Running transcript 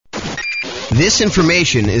This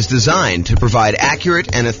information is designed to provide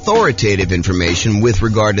accurate and authoritative information with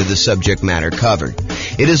regard to the subject matter covered.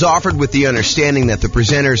 It is offered with the understanding that the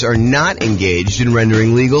presenters are not engaged in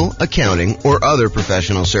rendering legal, accounting, or other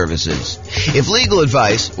professional services. If legal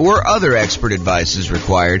advice or other expert advice is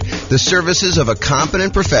required, the services of a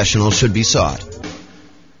competent professional should be sought.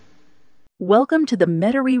 Welcome to the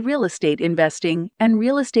Metairie Real Estate Investing and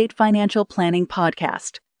Real Estate Financial Planning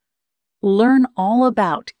Podcast. Learn all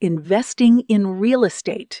about investing in real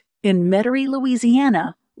estate in Metairie,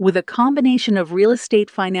 Louisiana, with a combination of real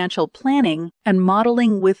estate financial planning and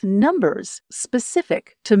modeling with numbers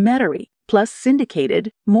specific to Metairie, plus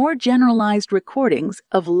syndicated, more generalized recordings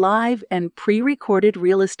of live and pre-recorded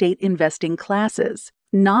real estate investing classes,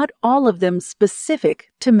 not all of them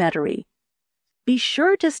specific to Metairie. Be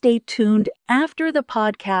sure to stay tuned after the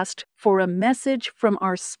podcast for a message from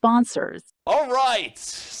our sponsors. All right,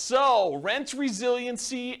 so rent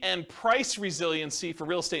resiliency and price resiliency for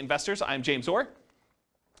real estate investors. I'm James Orr.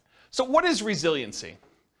 So what is resiliency?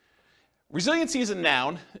 Resiliency is a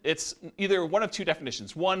noun. It's either one of two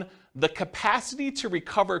definitions. One, the capacity to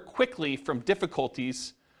recover quickly from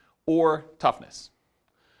difficulties or toughness.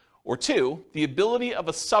 Or two, the ability of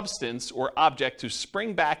a substance or object to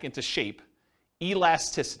spring back into shape,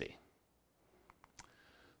 elasticity.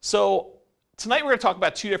 So tonight we're going to talk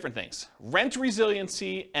about two different things, rent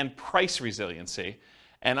resiliency and price resiliency,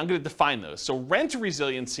 and I'm going to define those. So rent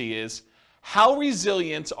resiliency is how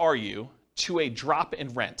resilient are you to a drop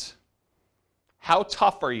in rent? How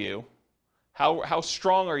tough are you? How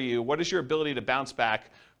strong are you? What is your ability to bounce back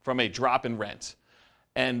from a drop in rent?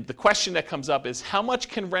 And the question that comes up is how much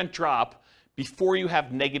can rent drop before you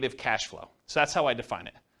have negative cash flow? So that's how I define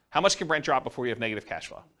it. How much can rent drop before you have negative cash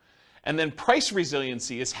flow? And then price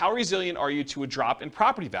resiliency is how resilient are you to a drop in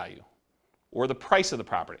property value or the price of the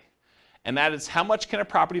property? And that is how much can a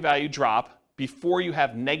property value drop before you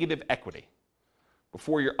have negative equity,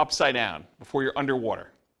 before you're upside down, before you're underwater.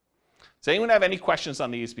 Does anyone have any questions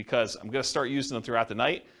on these? Because I'm going to start using them throughout the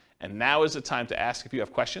night. And now is the time to ask if you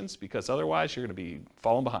have questions, because otherwise you're going to be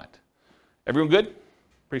falling behind. Everyone good?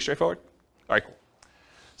 Pretty straightforward? All right, cool.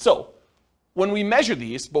 So when we measure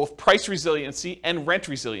these, both price resiliency and rent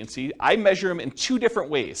resiliency, I measure them in two different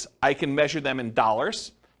ways. I can measure them in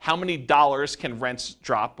dollars. How many dollars can rents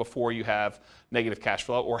drop before you have negative cash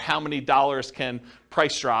flow? Or how many dollars can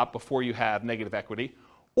price drop before you have negative equity?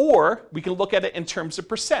 Or we can look at it in terms of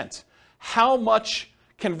percent. How much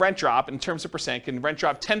can rent drop in terms of percent? Can rent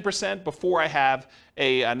drop 10% before I have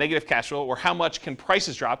a negative cash flow? Or how much can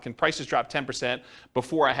prices drop? Can prices drop 10%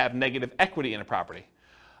 before I have negative equity in a property?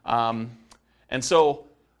 And so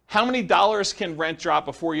how many dollars can rent drop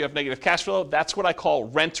before you have negative cash flow? That's what I call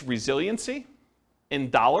rent resiliency in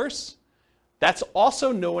dollars. That's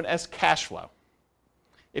also known as cash flow.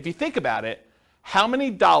 If you think about it, how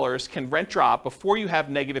many dollars can rent drop before you have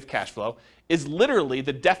negative cash flow is literally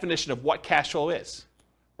the definition of what cash flow is,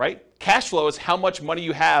 right? Cash flow is how much money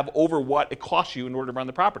you have over what it costs you in order to run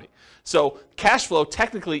the property. So cash flow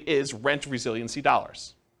technically is rent resiliency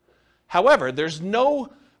dollars. However, there's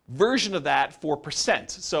no version of that for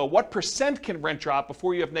percent. So what percent can rent drop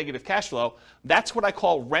before you have negative cash flow? That's what I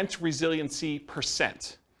call rent resiliency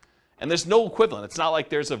percent. And there's no equivalent. It's not like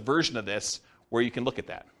there's a version of this where you can look at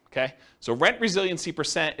that, okay? So rent resiliency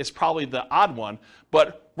percent is probably the odd one,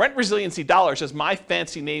 but rent resiliency dollars is my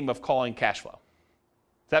fancy name of calling cash flow.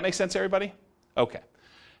 Does that make sense, everybody? Okay.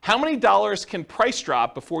 How many dollars can price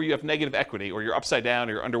drop before you have negative equity or you're upside down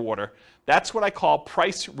or you're underwater? That's what I call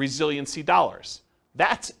price resiliency dollars.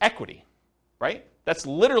 That's equity, right? That's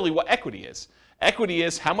literally what equity is. Equity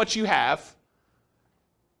is how much you have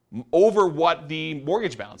over what the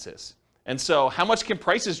mortgage balance is. And so how much can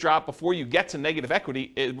prices drop before you get to negative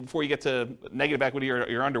equity, before you get to negative equity or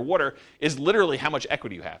you're underwater, is literally how much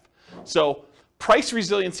equity you have. So price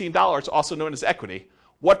resiliency in dollars, also known as equity.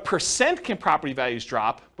 What percent can property values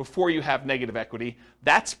drop before you have negative equity?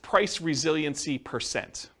 That's price resiliency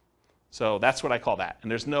percent. So that's what I call that. And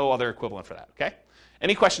there's no other equivalent for that, okay?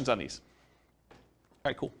 Any questions on these? All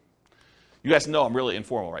right, cool. You guys know I'm really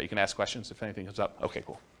informal, right? You can ask questions if anything comes up. Okay,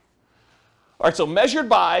 cool. All right, so measured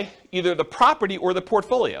by either the property or the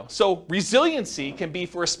portfolio. So resiliency can be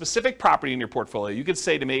for a specific property in your portfolio. You could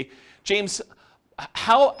say to me, James,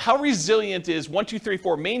 how resilient is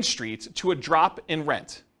 1234 Main Street to a drop in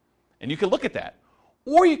rent? And you can look at that.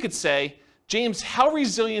 Or you could say, James, how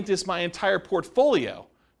resilient is my entire portfolio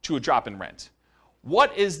to a drop in rent?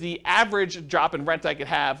 What is the average drop in rent I could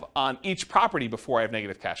have on each property before I have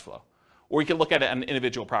negative cash flow? Or you can look at it on an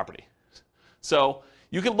individual property. So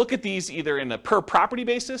you can look at these either in a per property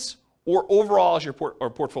basis or overall as your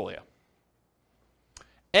portfolio.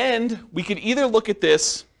 And we could either look at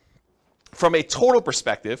this from a total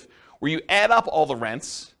perspective, where you add up all the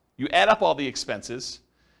rents, you add up all the expenses,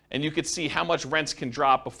 and you could see how much rents can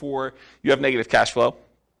drop before you have negative cash flow.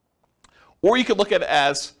 Or you could look at it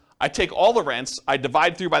as, I take all the rents, I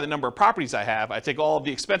divide through by the number of properties I have, I take all of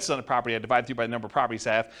the expenses on the property, I divide through by the number of properties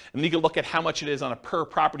I have, and then you can look at how much it is on a per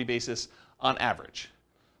property basis on average.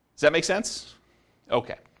 Does that make sense?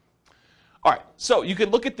 Okay. All right, so you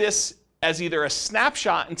could look at this as either a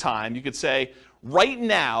snapshot in time. You could say, right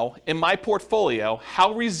now in my portfolio,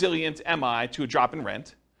 how resilient am I to a drop in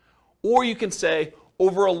rent? Or you can say,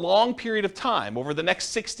 over a long period of time, over the next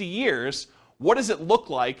 60 years, what does it look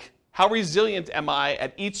like? How resilient am I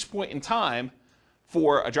at each point in time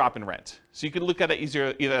for a drop in rent? So you could look at it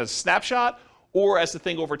either as a snapshot or as the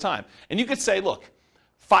thing over time. And you could say, look,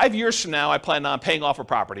 5 years from now, I plan on paying off a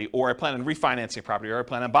property, or I plan on refinancing a property, or I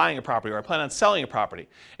plan on buying a property, or I plan on selling a property.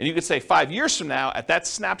 And you could say 5 years from now, at that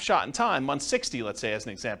snapshot in time, month 60, let's say as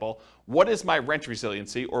an example, what is my rent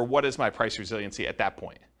resiliency, or what is my price resiliency at that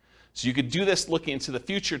point? So you could do this looking into the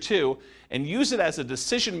future too, and use it as a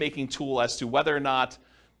decision-making tool as to whether or not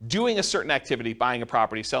doing a certain activity, buying a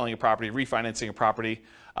property, selling a property, refinancing a property,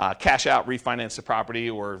 cash out, refinance a property,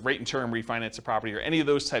 or rate and term, refinance a property, or any of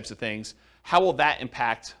those types of things, how will that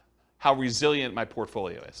impact how resilient my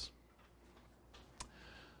portfolio is?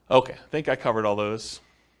 Okay, I think I covered all those.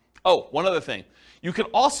 Oh, one other thing. You can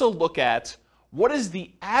also look at what is the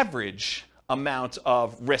average amount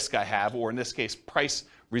of risk I have, or in this case, price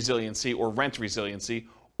resiliency or rent resiliency,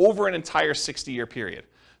 over an entire 60-year period.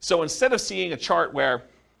 So instead of seeing a chart where,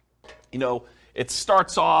 it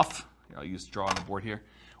starts off, I'll use draw on the board here,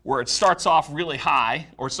 where it starts off really high,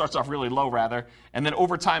 or it starts off really low rather, and then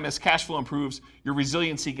over time as cash flow improves, your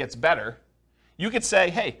resiliency gets better. You could say,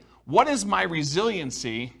 hey, what is my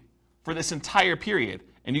resiliency for this entire period?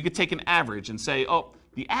 And you could take an average and say, oh,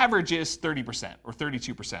 the average is 30% or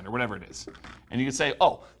 32% or whatever it is. And you could say,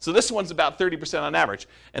 oh, so this one's about 30% on average.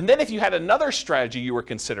 And then if you had another strategy you were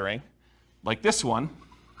considering, like this one,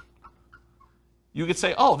 you could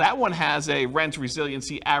say, oh, that one has a rent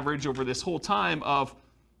resiliency average over this whole time of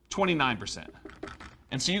 29%.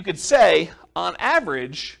 And so you could say, on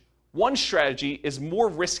average, one strategy is more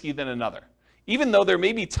risky than another, even though there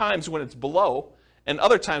may be times when it's below and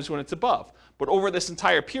other times when it's above. But over this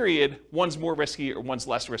entire period, one's more risky or one's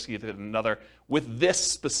less risky than another with this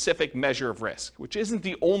specific measure of risk, which isn't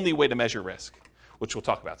the only way to measure risk, which we'll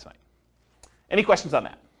talk about tonight. Any questions on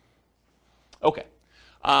that? Okay.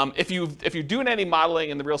 If you're doing any modeling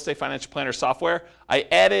in the Real Estate Financial Planner software, I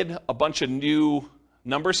added a bunch of new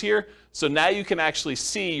numbers here. So now you can actually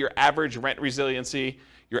see your average rent resiliency,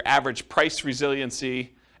 your average price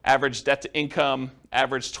resiliency, average debt to income,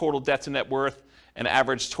 average total debt to net worth, and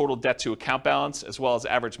average total debt to account balance, as well as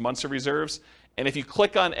average months of reserves. And if you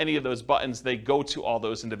click on any of those buttons, they go to all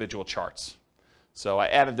those individual charts. So I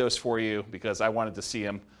added those for you because I wanted to see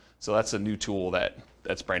them. So that's a new tool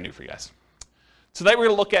that's brand new for you guys. Tonight we're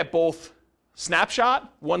going to look at both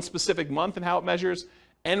snapshot, one specific month and how it measures,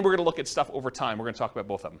 and we're going to look at stuff over time. We're going to talk about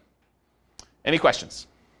both of them. Any questions?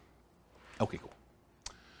 Okay, cool.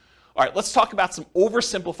 All right, let's talk about some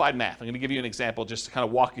oversimplified math. I'm going to give you an example just to kind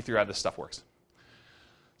of walk you through how this stuff works.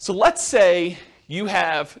 So let's say you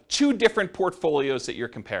have two different portfolios that you're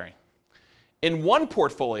comparing. In one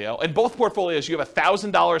portfolio, in both portfolios, you have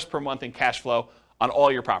 $1,000 per month in cash flow on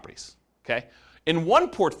all your properties, okay? In one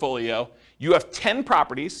portfolio, you have 10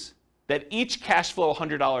 properties that each cash flow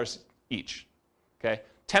 $100 each, okay?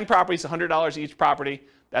 10 properties, $100 each property,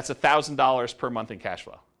 that's $1,000 per month in cash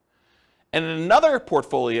flow. And in another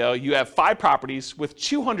portfolio, you have 5 properties with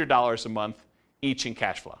 $200 a month each in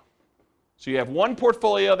cash flow. So you have one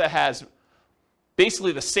portfolio that has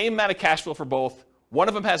basically the same amount of cash flow for both. One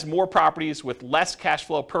of them has more properties with less cash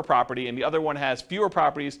flow per property, and the other one has fewer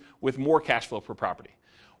properties with more cash flow per property.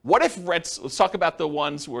 What if rents, let's talk about the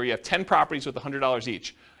ones where you have 10 properties with $100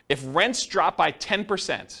 each. If rents drop by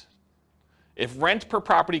 10%, if rent per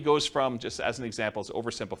property goes from, just as an example, it's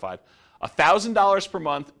oversimplified, $1,000 per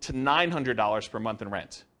month to $900 per month in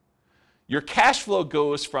rent, your cash flow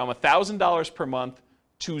goes from $1,000 per month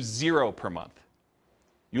to $0 per month.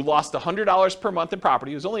 You lost $100 per month in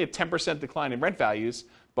property. It was only a 10% decline in rent values,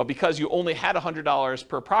 but because you only had $100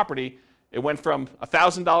 per property, it went from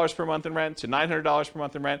 $1,000 per month in rent to $900 per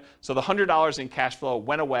month in rent. So the $100 in cash flow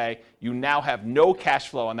went away. You now have no cash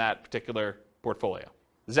flow on that particular portfolio.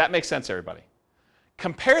 Does that make sense, everybody?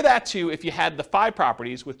 Compare that to if you had the 5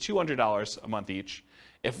 properties with $200 a month each.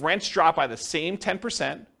 If rents drop by the same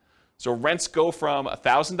 10%, so rents go from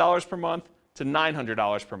 $1,000 per month to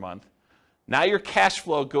 $900 per month, now your cash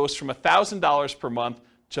flow goes from $1,000 per month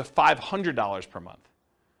to $500 per month.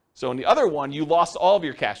 So in the other one, you lost all of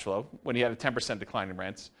your cash flow when you had a 10% decline in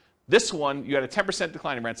rents. This one, you had a 10%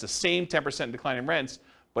 decline in rents, the same 10% decline in rents,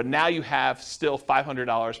 but now you have still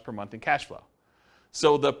 $500 per month in cash flow.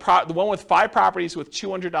 So the one with 5 properties with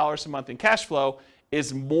 $200 a month in cash flow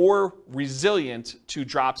is more resilient to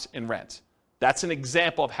drops in rent. That's an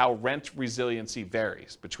example of how rent resiliency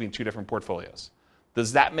varies between 2 different portfolios.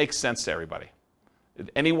 Does that make sense to everybody?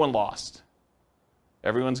 Did anyone lost?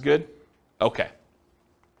 Everyone's good? Okay.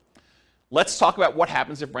 Let's talk about what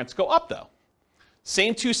happens if rents go up, though.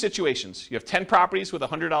 Same 2 situations. You have 10 properties with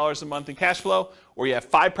 $100 a month in cash flow, or you have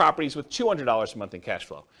 5 properties with $200 a month in cash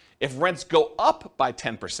flow. If rents go up by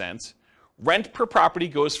 10%, rent per property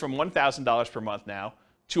goes from $1,000 per month now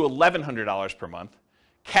to $1,100 per month.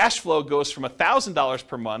 Cash flow goes from $1,000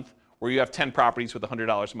 per month, where you have 10 properties with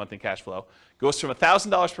 $100 a month in cash flow, goes from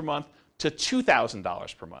 $1,000 per month to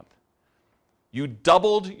 $2,000 per month. You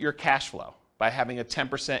doubled your cash flow by having a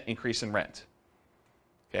 10% increase in rent.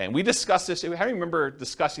 Okay, and we discussed this, I remember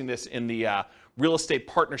discussing this in the real estate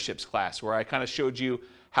partnerships class, where I kind of showed you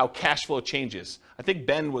how cash flow changes. I think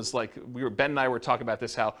Ben and I were talking about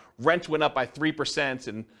this, how rent went up by 3%,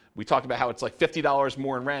 and we talked about how it's like $50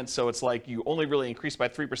 more in rent, so it's like you only really increased by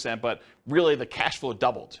 3%, but really the cash flow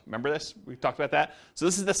doubled. Remember this? We talked about that? So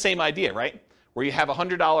this is the same idea, right? Where you have a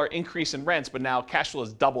 $100 increase in rents, but now cash flow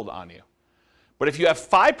is doubled on you. But if you have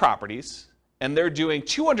 5 properties, and they're doing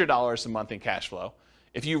 $200 a month in cash flow,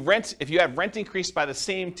 if you have rent increased by the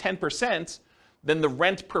same 10%, then the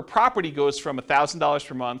rent per property goes from $1,000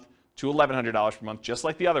 per month to $1,100 per month, just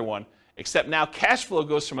like the other one, except now cash flow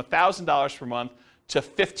goes from $1,000 per month to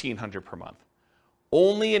 $1,500 per month.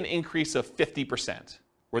 Only an increase of 50%,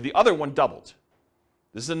 where the other one doubled.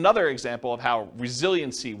 This is another example of how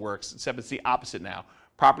resiliency works, except it's the opposite now.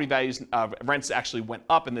 Property values, rents actually went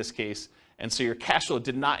up in this case, and so your cash flow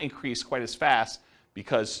did not increase quite as fast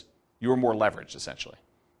because you were more leveraged, essentially.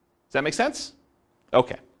 Does that make sense?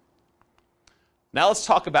 Okay. Now let's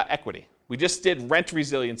talk about equity. We just did rent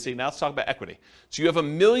resiliency. Now let's talk about equity. So you have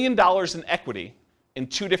 $1 million in equity in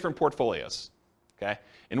 2 different portfolios. Okay?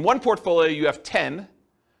 In one portfolio, you have 10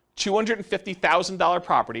 $250,000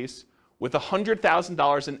 properties with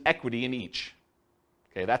 $100,000 in equity in each.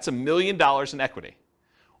 Okay, that's $1 million in equity.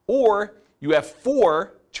 Or you have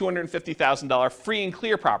 4 $250,000 free and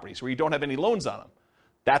clear properties where you don't have any loans on them.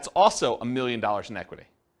 That's also $1 million in equity.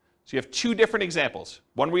 So you have 2 different examples.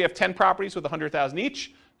 One where you have 10 properties with $100,000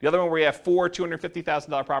 each. The other one where you have 4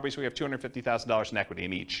 $250,000 properties where you have $250,000 in equity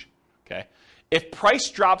in each. Okay? If price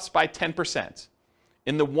drops by 10%,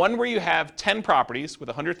 in the one where you have 10 properties with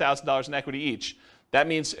 $100,000 in equity each, that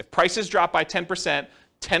means if prices drop by 10%,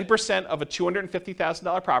 10% of a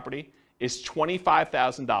 $250,000 property is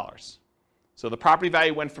 $25,000. So the property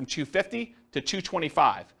value went from $250,000 to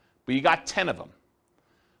 $225,000, but you got 10 of them.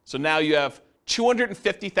 So now you have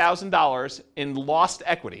 $250,000 in lost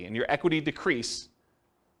equity, and your equity decrease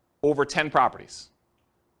over 10 properties.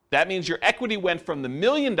 That means your equity went from the $1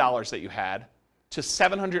 million that you had to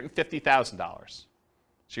 $750,000.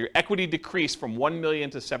 So your equity decreased from $1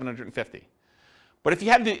 million to $750,000. But if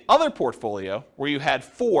you had the other portfolio where you had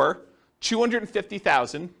 4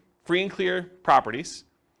 $250,000 free and clear properties,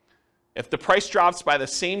 if the price drops by the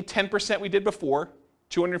same 10% we did before,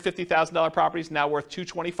 $250,000 properties now worth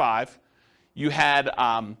 $225,000, you had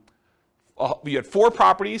 4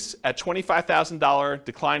 properties at $25,000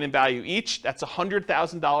 decline in value each. That's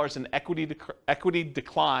 $100,000 in equity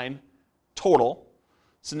decline total.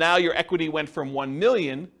 So now your equity went from $1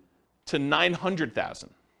 million to $900,000.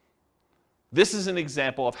 This is an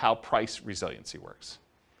example of how price resiliency works.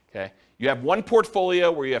 Okay? You have one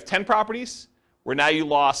portfolio where you have 10 properties, where now you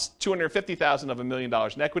lost $250,000 of $1 million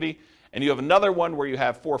in equity, and you have another one where you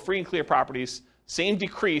have 4 free and clear properties, same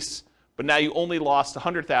decrease, but now you only lost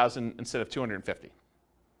 $100,000 instead of $250,000. Does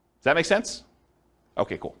that make sense?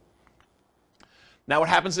 Okay, cool. Now what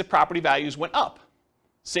happens if property values went up?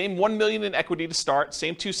 Same $1 million in equity to start,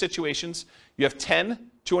 same 2 situations. You have 10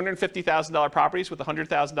 $250,000 properties with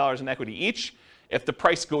 $100,000 in equity each. If the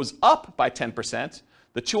price goes up by 10%,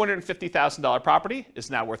 the $250,000 property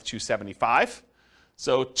is now worth $275,000.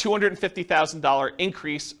 So $250,000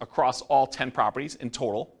 increase across all 10 properties in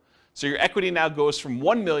total. So your equity now goes from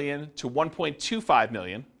 $1 million to $1.25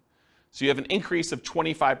 million. So you have an increase of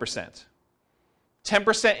 25%.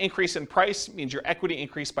 10% increase in price means your equity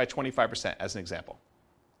increased by 25%, as an example.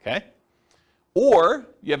 Okay? Or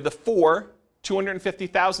you have the 4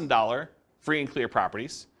 $250,000 free and clear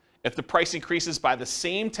properties. If the price increases by the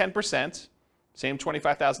same 10%, same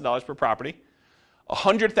 $25,000 per property,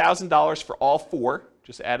 $100,000 for all 4,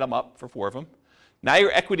 just add them up for 4 of them. Now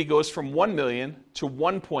your equity goes from $1 million to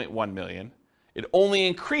 $1.1 million, It only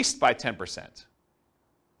increased by 10%.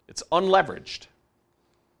 It's unleveraged.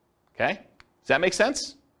 Okay? Does that make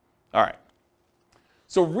sense? All right.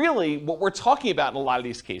 So really, what we're talking about in a lot of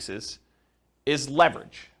these cases is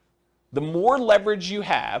leverage. The more leverage you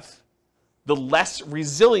have, the less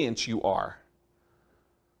resilient you are.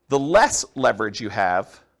 The less leverage you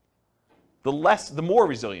have, the more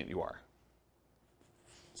resilient you are.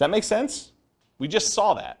 Does that make sense? We just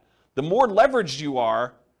saw that. The more leveraged you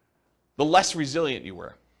are, the less resilient you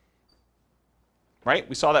were. Right?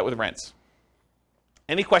 We saw that with rents.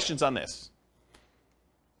 Any questions on this?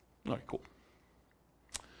 All right, cool.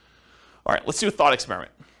 All right, let's do a thought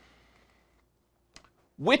experiment.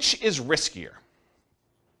 Which is riskier?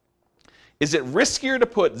 Is it riskier to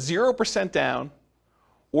put 0% down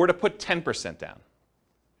or to put 10% down?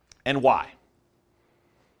 And why?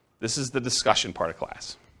 This is the discussion part of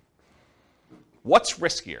class. What's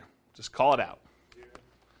riskier? Just call it out.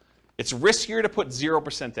 It's riskier to put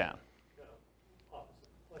 0% down.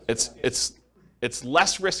 It's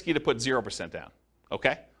less risky to put 0% down.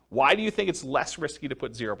 Okay? Why do you think it's less risky to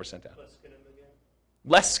put 0% down? Less skin in the game.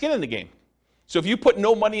 Less skin in the game. So if you put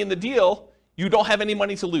no money in the deal, you don't have any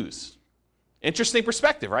money to lose. Interesting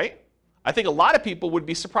perspective, right? I think a lot of people would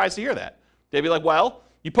be surprised to hear that. They'd be like, well,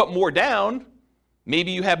 you put more down,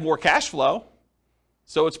 maybe you have more cash flow,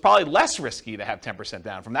 so it's probably less risky to have 10%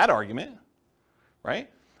 down from that argument, right?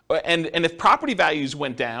 And if property values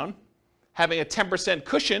went down, having a 10%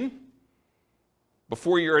 cushion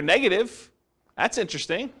before you're a negative, that's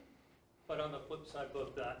interesting. But on the flip side,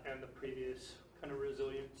 both that and the previous kind of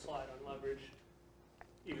resilient slide on leverage,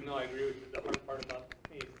 even though I agree with you, the hard part about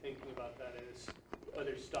me thinking about that is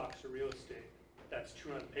other stocks or real estate, that's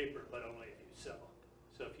true on paper, but only if you sell.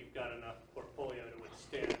 So if you've got enough portfolio to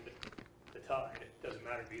withstand the tide, it doesn't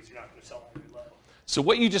matter because you're not going to sell at every level. So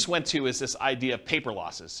what you just went to is this idea of paper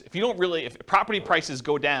losses. If property prices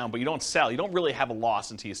go down but you don't sell, you don't really have a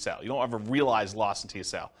loss until you sell. You don't have a realized loss until you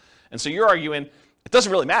sell. And so you're arguing it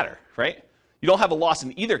doesn't really matter, right? You don't have a loss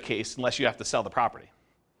in either case unless you have to sell the property.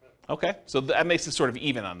 Okay, so that makes it sort of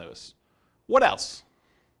even on those. What else?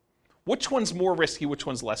 Which one's more risky? Which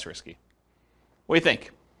one's less risky? What do you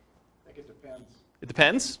think? I think it depends. It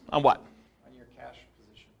depends on what? On your cash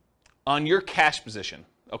position. On your cash position,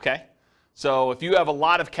 okay? So if you have a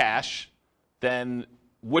lot of cash, then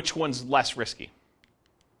which one's less risky?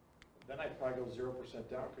 Then I'd probably go 0%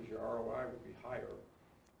 down because your ROI would be higher.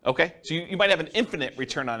 Okay, so you might have an infinite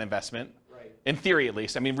return on investment. Right. In theory, at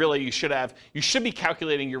least. I mean, really, you should be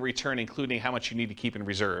calculating your return, including how much you need to keep in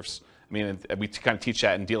reserves. I mean, we kind of teach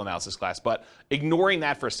that in deal analysis class. But ignoring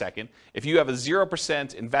that for a second, if you have a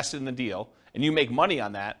 0% invested in the deal and you make money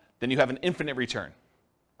on that, then you have an infinite return,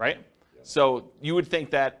 right? Yeah. So you would think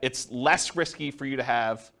that it's less risky for you to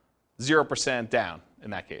have 0% down in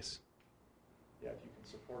that case. Yeah, if you can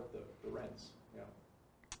support the rents. Yeah.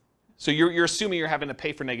 So you're assuming you're having to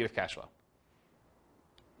pay for negative cash flow.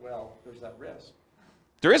 Well, there's that risk.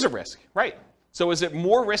 There is a risk, right? So is it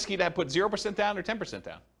more risky to put 0% down or 10%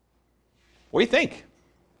 down? What do you think?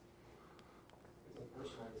 It's a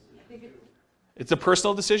personal decision. I think It's a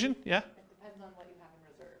personal decision, yeah? it depends on what you have in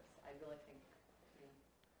reserves. I really think.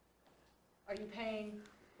 Are you paying?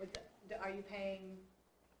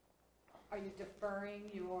 Are you deferring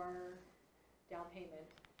your down payment?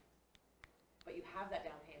 But you have that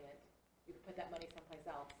down payment. You can put that money someplace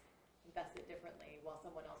else, invest it differently, while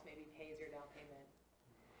someone else maybe pays your down payment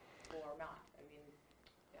or not. I mean,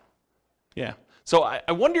 yeah. Yeah. So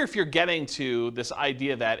I wonder if you're getting to this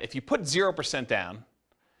idea that if you put 0% down,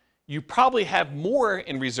 you probably have more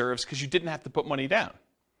in reserves because you didn't have to put money down.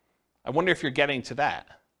 I wonder if you're getting to that.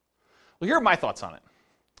 Well, here are my thoughts on it.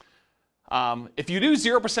 If you do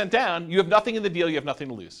 0% down, you have nothing in the deal, you have nothing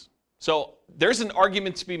to lose. So there's an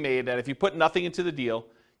argument to be made that if you put nothing into the deal,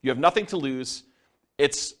 you have nothing to lose.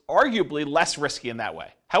 It's arguably less risky in that way.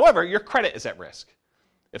 However, your credit is at risk.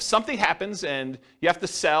 If something happens and you have to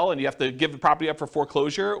sell and you have to give the property up for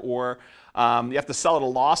foreclosure, or you have to sell at a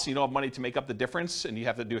loss and you don't have money to make up the difference and you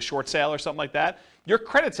have to do a short sale or something like that, your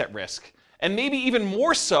credit's at risk. And maybe even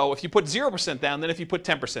more so if you put 0% down than if you put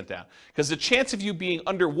 10% down. Because the chance of you being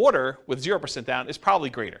underwater with 0% down is probably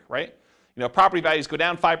greater, right? You know, property values go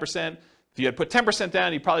down 5%. If you had put 10%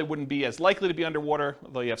 down, you probably wouldn't be as likely to be underwater,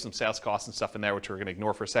 although you have some sales costs and stuff in there, which we're going to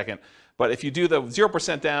ignore for a second. But if you do the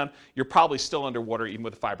 0% down, you're probably still underwater even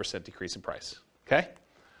with a 5% decrease in price, okay?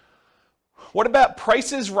 What about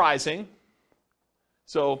prices rising?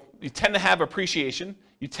 So you tend to have appreciation.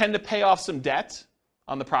 You tend to pay off some debt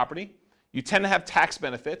on the property. You tend to have tax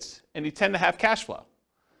benefits, and you tend to have cash flow.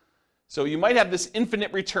 So you might have this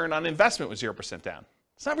infinite return on investment with 0% down.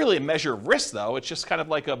 It's not really a measure of risk, though. It's just kind of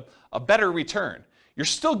like a better return. You're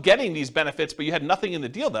still getting these benefits, but you had nothing in the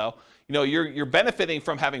deal, though. You know, you're benefiting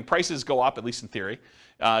from having prices go up, at least in theory,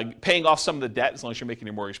 paying off some of the debt as long as you're making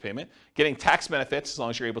your mortgage payment, getting tax benefits as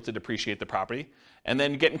long as you're able to depreciate the property, and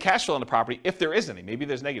then getting cash flow on the property if there is any. Maybe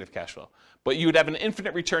there's negative cash flow. But you would have an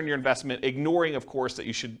infinite return on your investment, ignoring, of course, that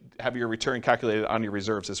you should have your return calculated on your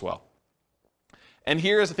reserves as well. And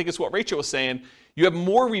here's, I think it's what Rachel was saying, you have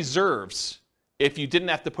more reserves if you didn't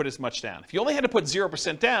have to put as much down. If you only had to put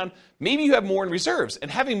 0% down, maybe you have more in reserves. And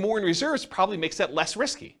having more in reserves probably makes that less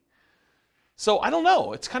risky. So I don't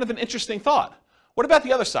know. It's kind of an interesting thought. What about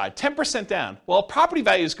the other side? 10% down. Well, property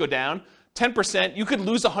values go down 10%. You could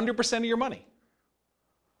lose 100% of your money.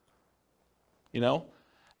 You know,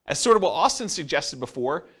 as sort of what Austin suggested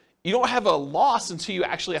before, you don't have a loss until you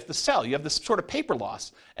actually have to sell. You have this sort of paper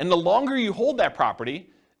loss. And the longer you hold that property,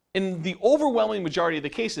 in the overwhelming majority of the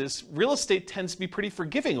cases, real estate tends to be pretty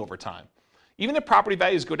forgiving over time. Even if property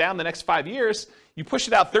values go down the next 5 years, you push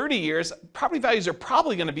it out 30 years, property values are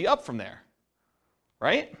probably going to be up from there,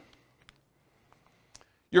 right?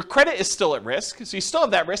 Your credit is still at risk, so you still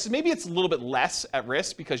have that risk. Maybe it's a little bit less at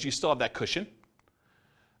risk because you still have that cushion.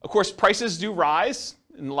 Of course, prices do rise.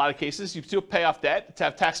 In a lot of cases, you still pay off debt to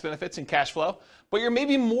have tax benefits and cash flow, but you're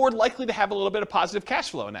maybe more likely to have a little bit of positive cash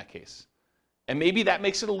flow in that case. And maybe that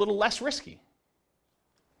makes it a little less risky.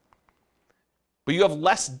 But you have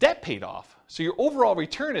less debt paid off. So your overall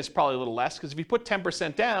return is probably a little less because if you put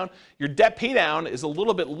 10% down, your debt pay down is a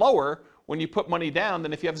little bit lower when you put money down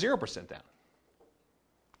than if you have 0% down.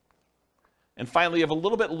 And finally, you have a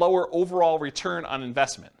little bit lower overall return on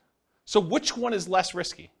investment. So which one is less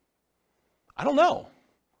risky? I don't know.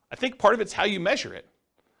 I think part of it's how you measure it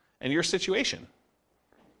and your situation.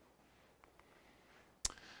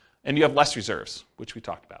 And you have less reserves, which we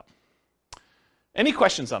talked about. Any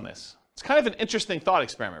questions on this? It's kind of an interesting thought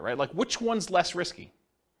experiment, right? Like, which one's less risky?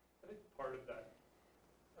 I think part of that,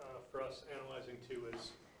 for us analyzing too,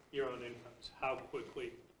 is your own incomes. How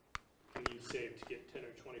quickly can you save to get 10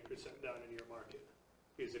 or 20% down in your market?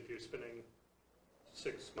 Because if you're spending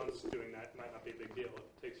 6 months doing that, it might not be a big deal. If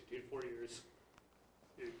it takes you 2 to 4 years,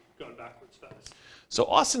 you're going backwards fast. So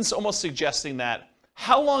Austin's almost suggesting that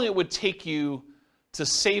how long it would take you to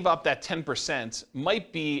save up that 10%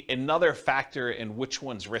 might be another factor in which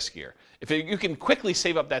one's riskier. If you can quickly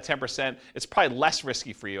save up that 10%, it's probably less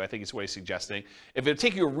risky for you, I think is what he's suggesting. If it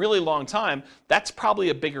take you a really long time, that's probably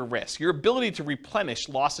a bigger risk. Your ability to replenish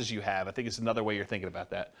losses you have, I think is another way you're thinking about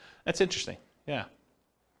that. That's interesting, yeah.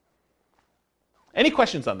 Any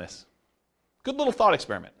questions on this? Good little thought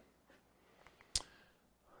experiment.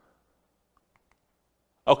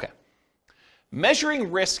 Okay. Measuring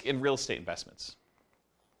risk in real estate investments,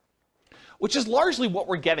 which is largely what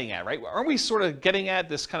we're getting at, right? Aren't we sort of getting at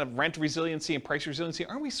this kind of rent resiliency and price resiliency?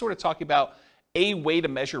 Aren't we sort of talking about a way to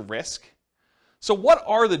measure risk? So what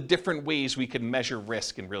are the different ways we can measure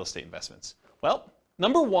risk in real estate investments? Well,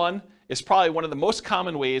 number one is probably one of the most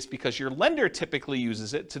common ways because your lender typically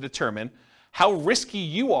uses it to determine how risky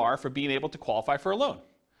you are for being able to qualify for a loan.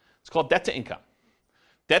 It's called debt to income.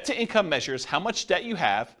 Debt to income measures how much debt you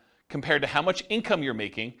have compared to how much income you're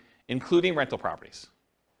making, including rental properties.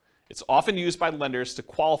 It's often used by lenders to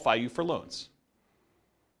qualify you for loans.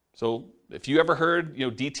 So if you ever heard,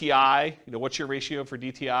 DTI, what's your ratio for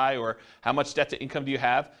DTI or how much debt to income do you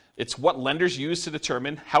have? It's what lenders use to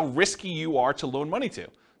determine how risky you are to loan money to.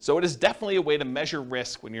 So it is definitely a way to measure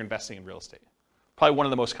risk when you're investing in real estate. Probably one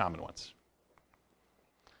of the most common ones.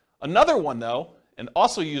 Another one though, and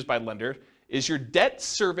also used by lender, is your debt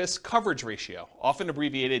service coverage ratio, often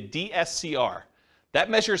abbreviated DSCR. That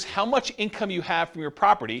measures how much income you have from your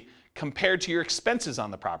property compared to your expenses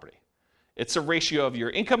on the property. It's a ratio of your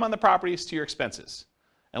income on the properties to your expenses.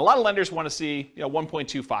 And a lot of lenders want to see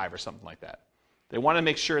 1.25 or something like that. They want to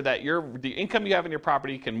make sure that the income you have in your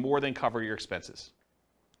property can more than cover your expenses.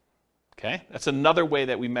 Okay? That's another way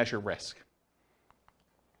that we measure risk.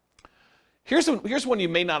 Here's one you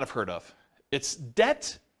may not have heard of. It's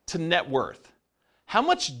debt to net worth. How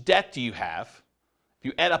much debt do you have? If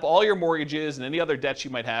you add up all your mortgages and any other debts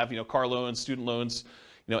you might have, car loans, student loans,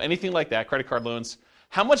 anything like that, credit card loans,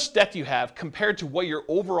 how much debt do you have compared to what your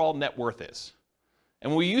overall net worth is? And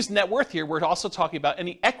when we use net worth here, we're also talking about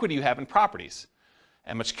any equity you have in properties.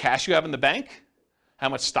 How much cash you have in the bank, how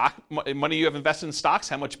much stock money you have invested in stocks,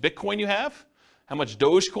 how much Bitcoin you have, how much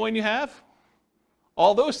Dogecoin you have,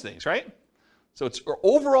 all those things, right? So it's your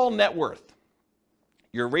overall net worth,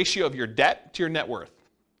 your ratio of your debt to your net worth,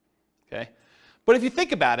 okay? But if you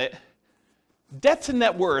think about it, debt to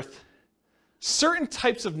net worth, certain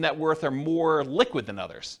types of net worth are more liquid than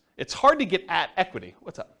others. It's hard to get at equity.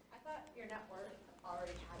 What's up? I thought your net worth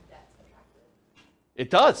already It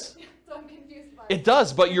does. So I'm confused by It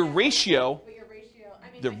does, but your ratio, But your ratio,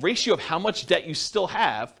 I mean. the ratio of how much debt you still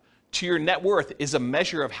have to your net worth is a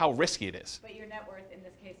measure of how risky it is. But your net worth, in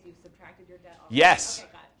this case, you've subtracted your debt off. Yes. Okay,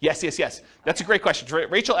 got it. Yes. That's a great question.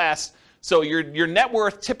 Rachel asked, so your net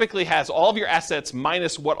worth typically has all of your assets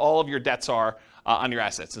minus what all of your debts are on your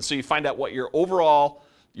assets. And so you find out what your overall,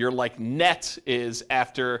 your like net is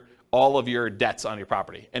after all of your debts on your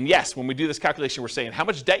property. And yes, when we do this calculation, we're saying how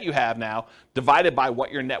much debt you have now divided by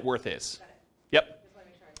what your net worth is. Got it. Yep. Just want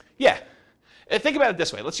to make sure. Yeah. And think about it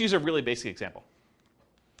this way. Let's use a really basic example.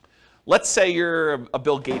 Let's say you're a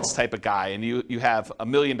Bill Gates type of guy and you have $1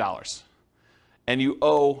 million and you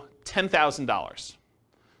owe $10,000.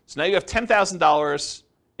 So now you have $10,000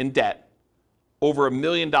 in debt over $1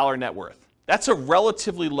 million net worth. That's a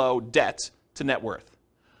relatively low debt to net worth.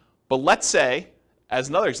 But let's say, as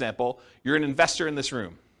another example, you're an investor in this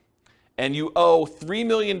room and you owe $3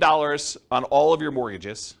 million on all of your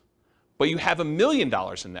mortgages, but you have $1 million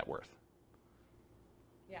in net worth.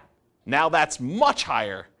 Yeah. Now that's much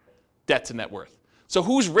higher debt to net worth. So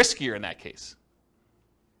who's riskier in that case?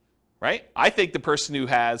 Right? I think the person who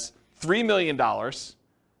has $3 million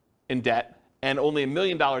in debt and only $1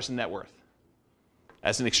 million in net worth,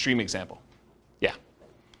 as an extreme example. Yeah.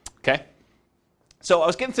 Okay? So I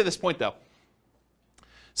was getting to this point though.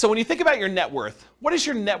 So when you think about your net worth, what does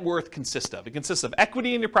your net worth consist of? It consists of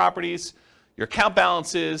equity in your properties, your account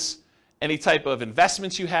balances, any type of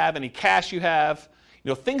investments you have, any cash you have,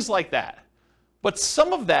 things like that. But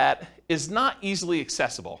some of that is not easily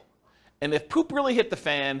accessible. And if poop really hit the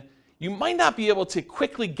fan, you might not be able to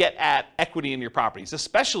quickly get at equity in your properties,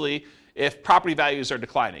 especially if property values are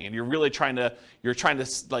declining and you're really trying to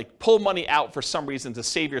like pull money out for some reason to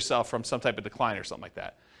save yourself from some type of decline or something like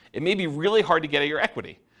that. It may be really hard to get at your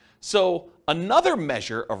equity. So another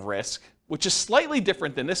measure of risk, which is slightly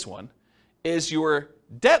different than this one, is your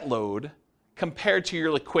debt load compared to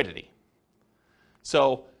your liquidity.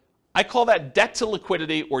 So I call that debt to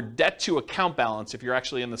liquidity or debt to account balance if you're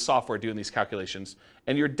actually in the software doing these calculations.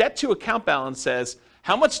 And your debt to account balance says,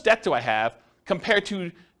 how much debt do I have compared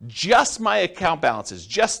to just my account balances,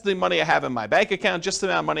 just the money I have in my bank account, just the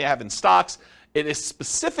amount of money I have in stocks. It is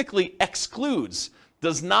specifically excludes,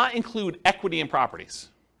 does not include equity in properties.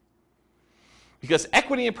 Because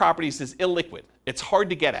equity in properties is illiquid. It's hard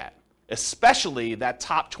to get at, especially that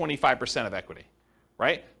top 25% of equity,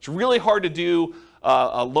 right? It's really hard to do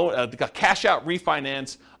a cash out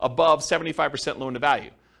refinance above 75% loan to value.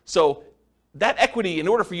 So that equity, in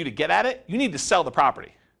order for you to get at it, you need to sell the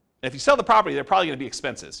property. And if you sell the property, they're probably going to be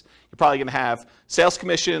expenses. You're probably going to have sales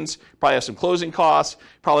commissions, you probably have some closing costs,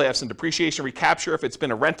 you probably have some depreciation recapture if it's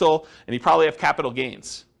been a rental, and you probably have capital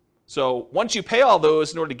gains. So once you pay all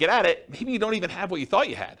those in order to get at it, maybe you don't even have what you thought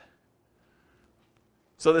you had.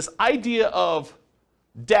 So this idea of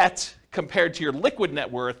debt compared to your liquid net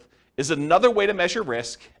worth is another way to measure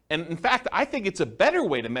risk. And in fact, I think it's a better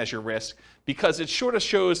way to measure risk because it sort of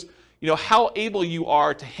shows, how able you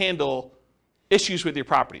are to handle issues with your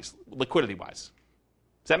properties, liquidity-wise.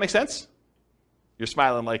 Does that make sense? You're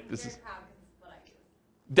smiling like this is What I use.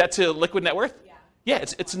 debt to liquid net worth? Yeah. Yeah,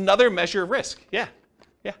 it's another measure of risk. Yeah.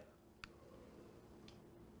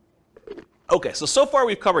 Okay, so far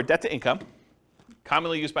we've covered debt to income,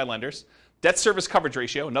 commonly used by lenders, debt service coverage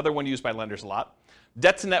ratio, another one used by lenders a lot,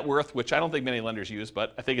 debt to net worth, which I don't think many lenders use,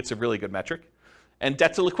 but I think it's a really good metric, and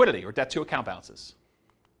debt to liquidity or debt to account balances.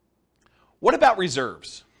 What about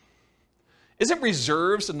reserves? Isn't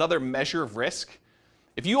reserves another measure of risk?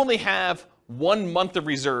 If you only have 1 month of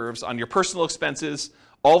reserves on your personal expenses,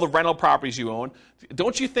 all the rental properties you own,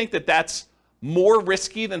 don't you think that that's more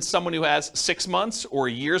risky than someone who has 6 months or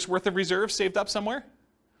a year's worth of reserves saved up somewhere?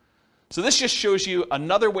 So this just shows you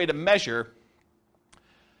another way to measure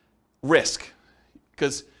risk.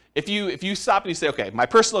 Because if you stop and you say, okay, my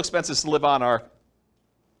personal expenses to live on are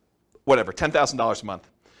whatever, $10,000 a month.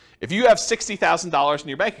 If you have $60,000 in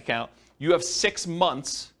your bank account, you have 6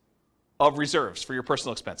 months of reserves for your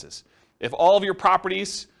personal expenses. If all of your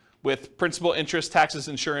properties with principal, interest, taxes,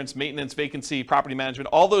 insurance, maintenance, vacancy, property management,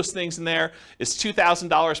 all those things in there is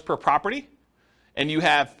 $2,000 per property, and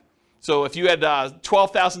so if you had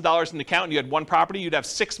 $12,000 in the account and you had one property, you'd have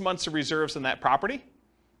 6 months of reserves on that property.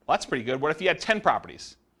 Well, that's pretty good. What if you had 10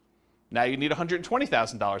 properties? Now you need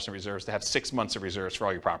 $120,000 in reserves to have 6 months of reserves for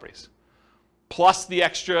all your properties. Plus the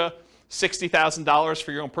extra $60,000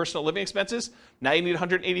 for your own personal living expenses. Now you need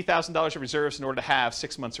 $180,000 of reserves in order to have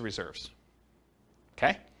 6 months of reserves.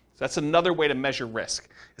 Okay? So that's another way to measure risk,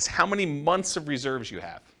 is how many months of reserves you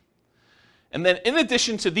have. And then in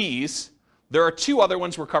addition to these, there are 2 other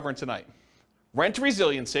ones we're covering tonight. Rent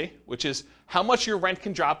resiliency, which is how much your rent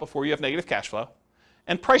can drop before you have negative cash flow,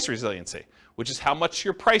 and price resiliency, which is how much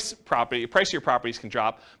your price of your properties can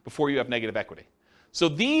drop before you have negative equity. So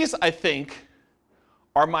these, I think,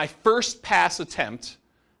 are my first pass attempt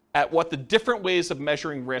at what the different ways of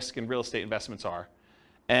measuring risk in real estate investments are.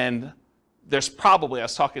 And there's probably, I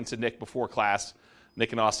was talking to Nick before class,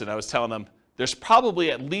 Nick and Austin, I was telling them, there's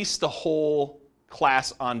probably at least a whole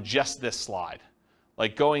class on just this slide,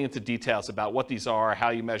 like going into details about what these are, how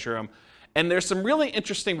you measure them. And there's some really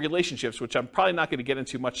interesting relationships, which I'm probably not going to get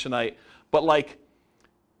into much tonight, but like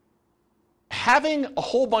having a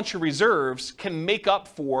whole bunch of reserves can make up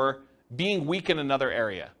for being weak in another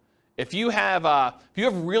area. If you have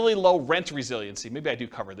really low rent resiliency, maybe I do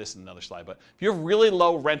cover this in another slide, but if you have really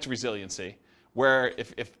low rent resiliency, where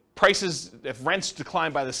if rents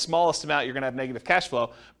decline by the smallest amount, you're going to have negative cash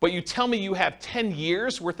flow, but you tell me you have 10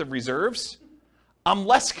 years worth of reserves, I'm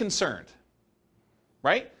less concerned,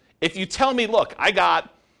 right? If you tell me, look, I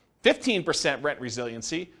got 15% rent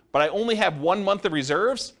resiliency, but I only have 1 month of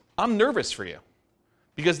reserves, I'm nervous for you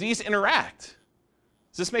because these interact.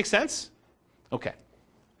 Does this make sense? Okay.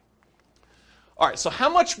 All right, so how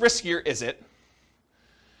much riskier is it?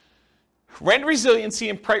 Rent resiliency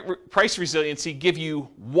and price resiliency give you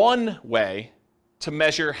one way to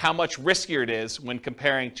measure how much riskier it is when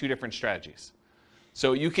comparing two different strategies.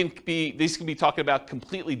 So these can be talking about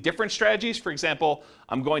completely different strategies. For example,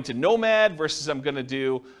 I'm going to Nomad versus I'm going to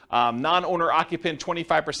do non-owner occupant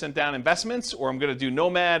 25% down investments, or I'm going to do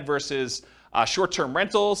Nomad versus short-term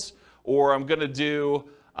rentals, or I'm going to do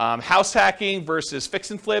house hacking versus fix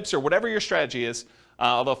and flips, or whatever your strategy is,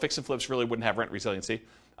 although fix and flips really wouldn't have rent resiliency.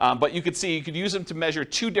 But you could use them to measure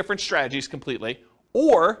two different strategies completely,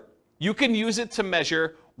 or you can use it to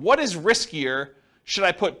measure what is riskier. Should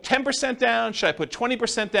I put 10% down? Should I put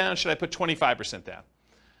 20% down? Should I put 25% down?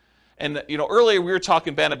 And earlier we were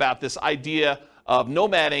talking, Ben, about this idea of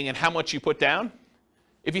nomading and how much you put down.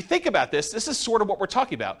 If you think about this is sort of what we're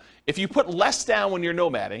talking about. If you put less down when you're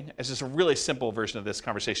nomading, it's just a really simple version of this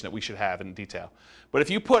conversation that we should have in detail. But if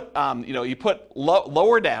you put,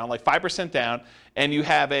 lower down, like 5% down, and you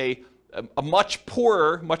have a much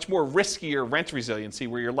poorer, much more riskier rent resiliency,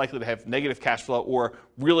 where you're likely to have negative cash flow or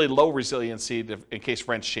really low resiliency in case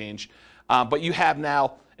rents change, but you have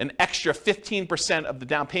now an extra 15% of the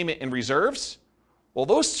down payment in reserves, well,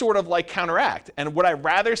 those sort of like counteract. And would I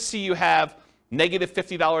rather see you have negative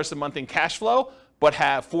 $50 a month in cash flow, but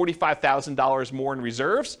have $45,000 more in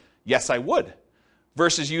reserves? Yes, I would.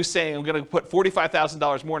 Versus you saying, I'm going to put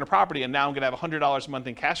 $45,000 more in a property and now I'm going to have $100 a month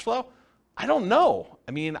in cash flow? I don't know.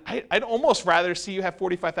 I mean, I'd almost rather see you have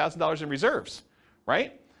 $45,000 in reserves,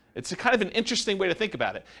 right? It's a kind of an interesting way to think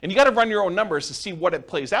about it. And you got to run your own numbers to see what it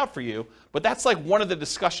plays out for you, but that's like one of the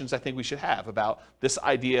discussions I think we should have about this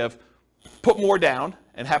idea of put more down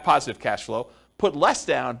and have positive cash flow, put less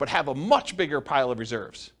down but have a much bigger pile of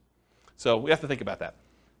reserves. So we have to think about that.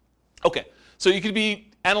 Okay, so you could be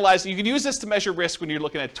analyzing, you can use this to measure risk when you're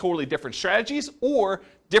looking at totally different strategies or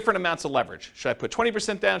different amounts of leverage. Should I put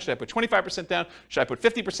 20% down? Should I put 25% down? Should I put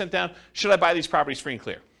 50% down? Should I buy these properties free and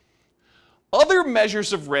clear? Other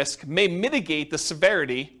measures of risk may mitigate the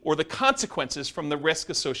severity or the consequences from the risk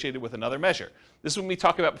associated with another measure. This is what we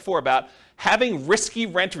talked about before about having risky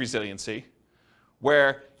rent resiliency,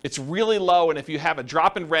 where it's really low, and if you have a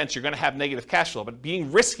drop in rents, you're going to have negative cash flow. But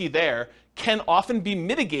being risky there can often be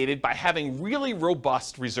mitigated by having really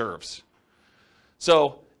robust reserves.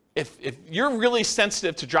 So if you're really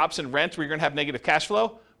sensitive to drops in rent where you're going to have negative cash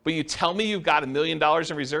flow, but you tell me you've got $1 million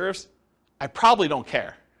in reserves, I probably don't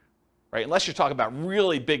care, right? Unless you're talking about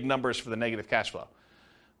really big numbers for the negative cash flow.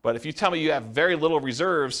 But if you tell me you have very little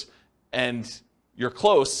reserves and you're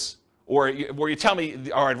close, or you tell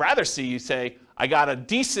me, or I'd rather see you say, I got a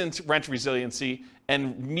decent rent resiliency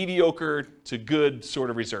and mediocre to good sort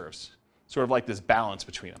of reserves. Sort of like this balance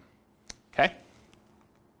between them, okay?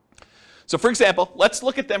 So for example, let's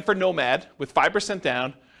look at them for Nomad with 5%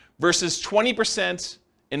 down versus 20%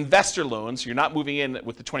 investor loans. You're not moving in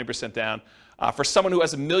with the 20% down for someone who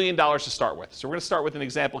has $1 million to start with. So we're going to start with an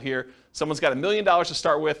example here. Someone's got $1 million to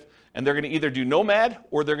start with, and they're going to either do Nomad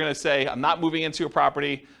or they're going to say, I'm not moving into a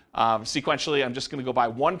property. Sequentially, I'm just going to go buy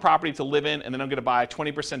one property to live in, and then I'm going to buy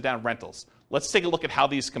 20% down rentals. Let's take a look at how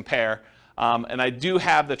these compare. And I do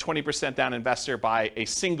have the 20% down investor buy a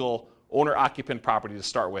single owner-occupant property to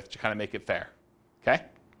start with to kind of make it fair, okay?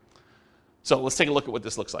 So let's take a look at what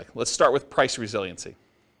this looks like. Let's start with price resiliency.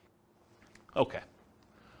 Okay.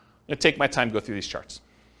 I'm going to take my time to go through these charts.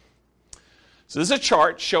 So this is a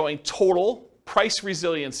chart showing total price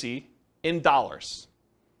resiliency in dollars.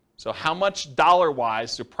 So how much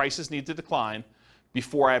dollar-wise do prices need to decline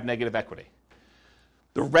before I have negative equity?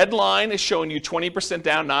 The red line is showing you 20%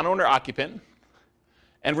 down non-owner occupant.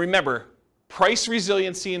 And remember, price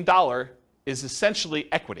resiliency in dollar is essentially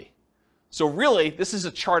equity. So really, this is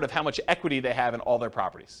a chart of how much equity they have in all their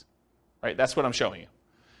properties. Right? That's what I'm showing you.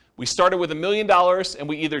 We started with $1 million, and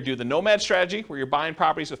we either do the nomad strategy, where you're buying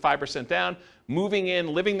properties with 5% down, moving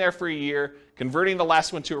in, living there for a year, converting the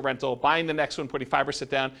last one to a rental, buying the next one, putting 5%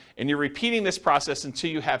 down, and you're repeating this process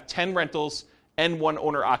until you have 10 rentals and 1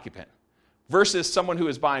 owner-occupant, versus someone who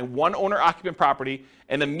is buying 1 owner-occupant property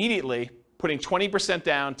and immediately putting 20%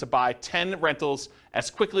 down to buy 10 rentals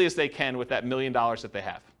as quickly as they can with that $1 million that they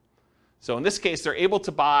have. So in this case, they're able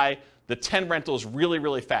to buy the 10 rentals really,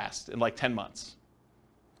 really fast in like 10 months.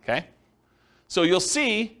 Okay? So you'll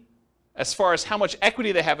see, as far as how much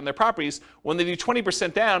equity they have in their properties, when they do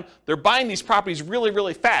 20% down, they're buying these properties really,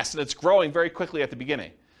 really fast, and it's growing very quickly at the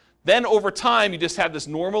beginning. Then over time, you just have this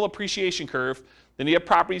normal appreciation curve. Then you have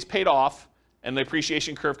properties paid off, and the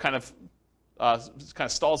appreciation curve kind of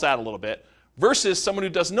stalls out a little bit, versus someone who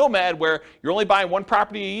does nomad, where you're only buying 1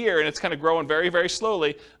 property a year, and it's kind of growing very, very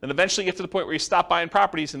slowly. Then eventually you get to the point where you stop buying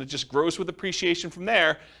properties, and it just grows with appreciation from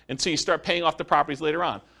there until you start paying off the properties later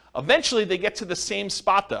on. Eventually, they get to the same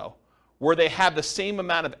spot, though, where they have the same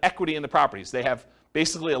amount of equity in the properties. They have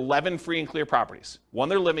basically 11 free and clear properties, 1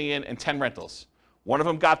 they're living in, and 10 rentals. One of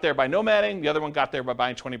them got there by nomading, the other one got there by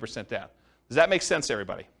buying 20% down. Does that make sense,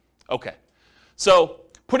 everybody? Okay. So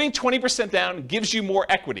putting 20% down gives you more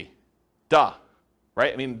equity. Duh.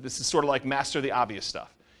 Right? I mean, this is sort of like master the obvious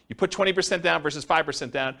stuff. You put 20% down versus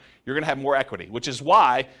 5% down, you're going to have more equity, which is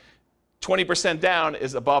why 20% down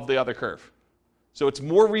is above the other curve. So it's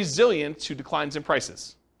more resilient to declines in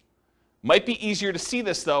prices. Might be easier to see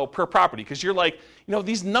this, though, per property, because you're like,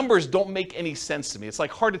 these numbers don't make any sense to me. It's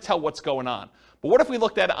like hard to tell what's going on. But what if we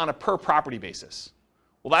looked at it on a per property basis?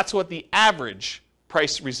 Well, that's what the average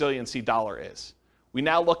price resiliency dollar is. We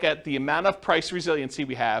now look at the amount of price resiliency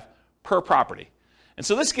we have per property. And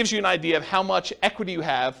so this gives you an idea of how much equity you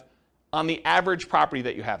have on the average property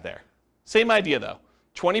that you have there. Same idea, though.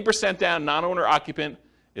 20% down, non-owner occupant,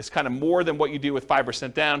 is kind of more than what you do with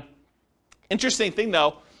 5% down. Interesting thing,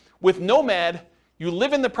 though, with nomad, you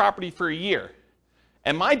live in the property for a year.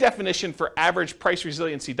 And my definition for average price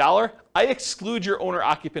resiliency dollar, I exclude your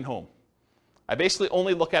owner-occupant home. I basically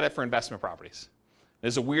only look at it for investment properties.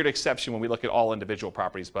 There's a weird exception when we look at all individual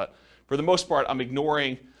properties, but for the most part, I'm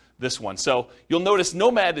ignoring this one. So you'll notice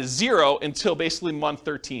nomad is 0 until basically month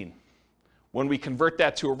 13, when we convert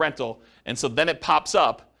that to a rental. And so then it pops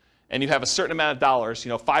up, and you have a certain amount of dollars,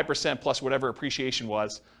 5% plus whatever appreciation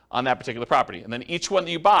was on that particular property. And then each one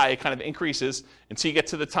that you buy, it kind of increases until you get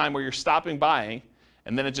to the time where you're stopping buying,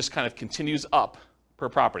 and then it just kind of continues up per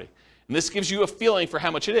property. And this gives you a feeling for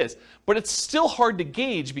how much it is. But it's still hard to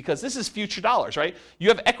gauge because this is future dollars, right? You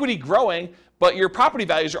have equity growing, but your property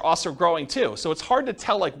values are also growing too. So it's hard to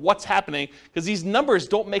tell like what's happening because these numbers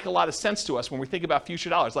don't make a lot of sense to us when we think about future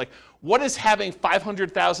dollars. Like, what does having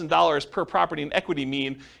 $500,000 per property in equity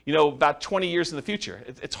mean, about 20 years in the future?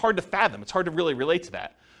 It's hard to fathom. It's hard to really relate to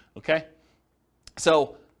that, okay?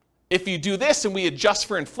 So if you do this and we adjust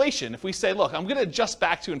for inflation, if we say, look, I'm going to adjust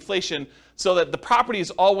back to inflation so that the property is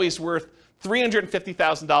always worth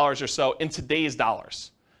 $350,000 or so in today's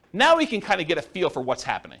dollars, now we can kind of get a feel for what's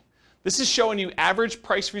happening. This is showing you average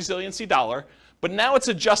price resiliency dollar, but now it's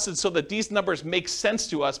adjusted so that these numbers make sense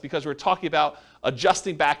to us because we're talking about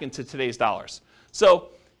adjusting back into today's dollars. So,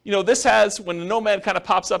 this has, when the nomad kind of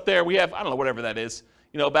pops up there, we have, I don't know, whatever that is,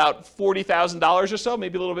 about $40,000 or so,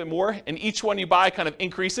 maybe a little bit more, and each one you buy kind of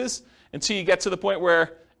increases until you get to the point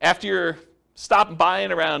where after you're stopping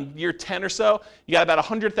buying around year 10 or so, you got about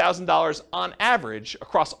 $100,000 on average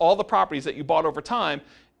across all the properties that you bought over time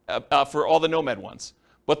for all the nomad ones.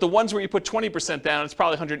 But the ones where you put 20% down, it's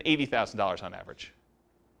probably $180,000 on average.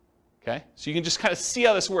 Okay? So you can just kind of see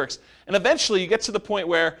how this works. And eventually you get to the point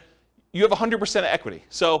where you have 100% of equity.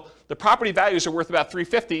 So the property values are worth about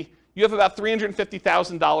 $350,000. You have about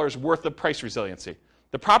 $350,000 worth of price resiliency.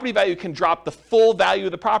 The property value can drop the full value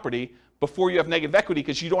of the property before you have negative equity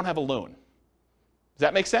because you don't have a loan. Does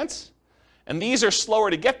that make sense? And these are slower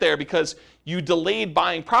to get there because you delayed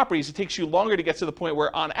buying properties. It takes you longer to get to the point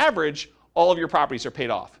where, on average, all of your properties are paid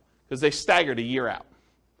off because they staggered a year out.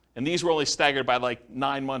 And these were only staggered by like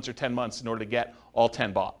 9 months or 10 months in order to get all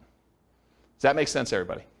 10 bought. Does that make sense,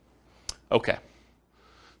 everybody? Okay.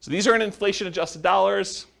 So these are in inflation-adjusted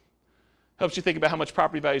dollars. Helps you think about how much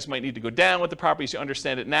property values might need to go down with the properties. You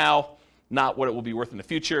understand it now, not what it will be worth in the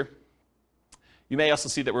future. You may also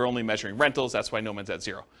see that we're only measuring rentals. That's why Nomad's at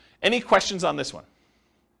 0. Any questions on this one?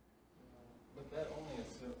 But that only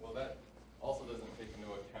assumes, well, that also doesn't take into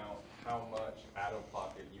account how much out of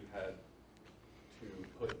pocket you had to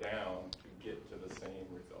put down to get to the same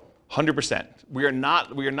result. 100%. We are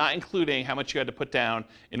not including how much you had to put down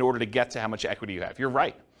in order to get to how much equity you have. You're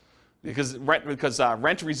right. Because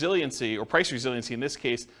rent resiliency, or price resiliency in this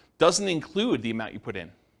case, doesn't include the amount you put in.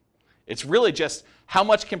 It's really just how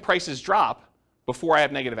much can prices drop before I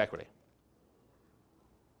have negative equity.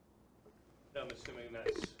 I'm assuming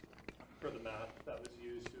that's, for the math that was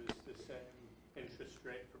used, it was the same interest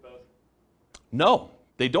rate for both? No,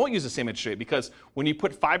 they don't use the same interest rate, because when you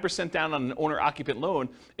put 5% down on an owner-occupant loan,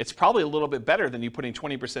 it's probably a little bit better than you putting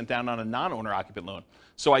 20% down on a non-owner-occupant loan.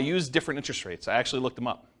 So I use different interest rates. I actually looked them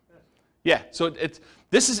up. Yeah, so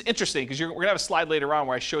this is interesting, because we're going to have a slide later on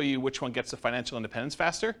where I show you which one gets to financial independence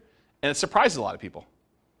faster, and it surprises a lot of people.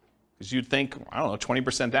 Because you'd think, I don't know,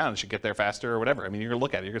 20% down, it should get there faster or whatever. I mean, you're going to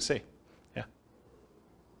look at it, you're going to see. Yeah.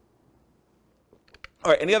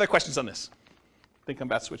 All right, any other questions on this? I think I'm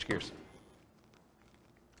about to switch gears.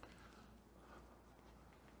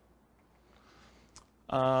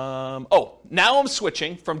 Now I'm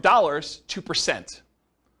switching from dollars to percent.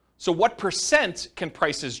 So what percent can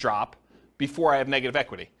prices drop before I have negative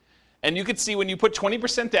equity? And you can see when you put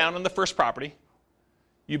 20% down on the first property,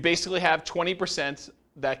 you basically have 20%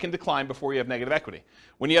 that can decline before you have negative equity.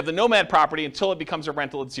 When you have the nomad property, until it becomes a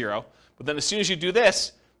rental, it's 0. But then as soon as you do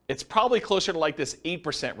this, it's probably closer to like this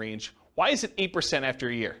 8% range. Why is it 8% after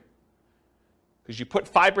a year? Because you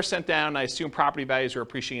put 5% down, and I assume property values are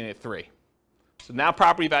appreciating at 3. So now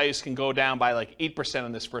property values can go down by like 8%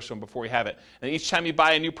 on this first one before you have it. And each time you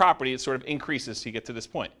buy a new property, it sort of increases to get to this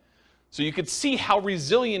point. So you can see how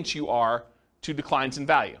resilient you are to declines in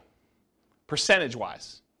value,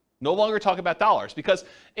 percentage-wise. No longer talk about dollars, because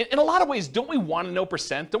in a lot of ways, don't we want to know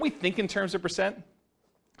percent? Don't we think in terms of percent?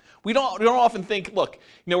 We don't often think, look,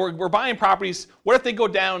 we're buying properties. What if they go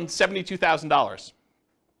down $72,000?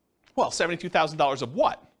 Well, $72,000 of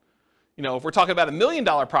what? If we're talking about $1 million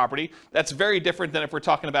property, that's very different than if we're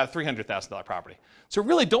talking about a $300,000 property. So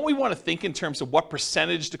really, don't we want to think in terms of what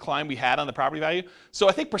percentage decline we had on the property value? So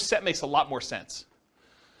I think percent makes a lot more sense.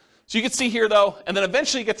 So you can see here, though, and then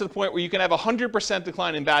eventually you get to the point where you can have 100%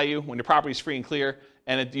 decline in value when your property is free and clear,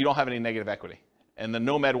 and you don't have any negative equity. And the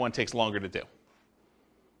nomad one takes longer to do.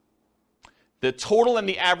 The total and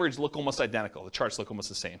the average look almost identical. The charts look almost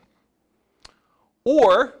the same.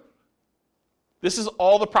 Or, this is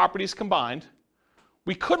all the properties combined.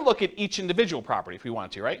 We could look at each individual property if we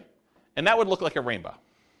wanted to, right? And that would look like a rainbow.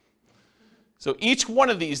 So each one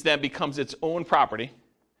of these then becomes its own property.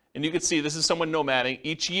 And you can see this is someone nomading.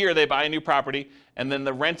 Each year they buy a new property, and then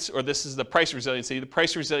the rent, or this is the price resiliency. The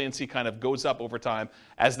price resiliency kind of goes up over time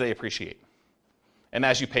as they appreciate and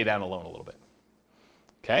as you pay down a loan a little bit.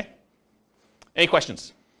 Okay? Any questions?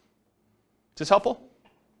 Is this helpful?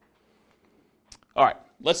 All right.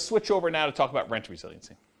 Let's switch over now to talk about rent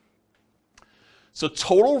resiliency. So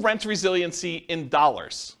total rent resiliency in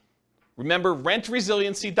dollars. Remember, rent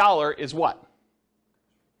resiliency dollar is what?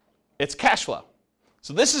 It's cash flow.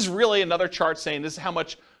 So this is really another chart saying this is how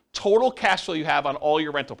much total cash flow you have on all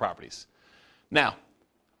your rental properties. Now,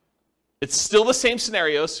 it's still the same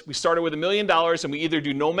scenarios. We started with $1 million, and we either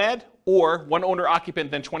do nomad or one owner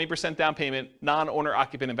occupant, then 20% down payment, non-owner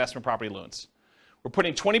occupant investment property loans. We're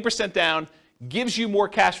putting 20% down, gives you more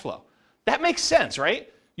cash flow. That makes sense,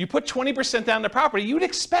 right? You put 20% down the property, you'd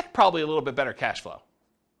expect probably a little bit better cash flow.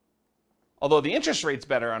 Although the interest rate's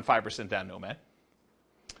better on 5% down nomad.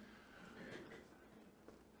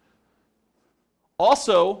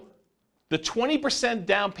 Also, the 20%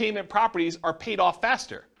 down payment properties are paid off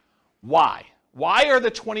faster. Why? Why are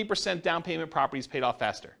the 20% down payment properties paid off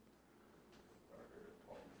faster?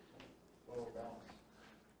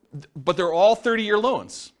 But they're all 30-year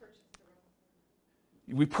loans.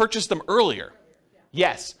 We purchased them earlier.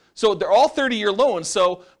 Yes. So they're all 30-year loans,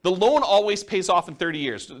 so the loan always pays off in 30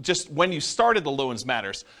 years. Just when you started the loans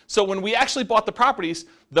matters. So when we actually bought the properties,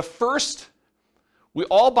 we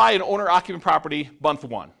all buy an owner-occupant property month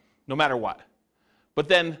 1, no matter what. But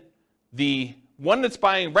then the one that's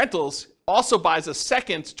buying rentals also buys a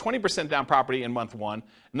second 20% down property in month 1,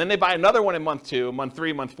 and then they buy another one in month 2, month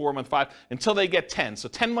 3, month 4, month 5, until they get 10. So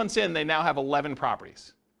 10 months in, they now have 11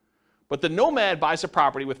 properties. But the nomad buys a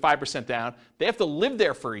property with 5% down. They have to live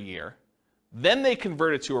there for a year. Then they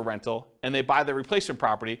convert it to a rental, and they buy the replacement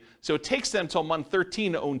property. So it takes them until month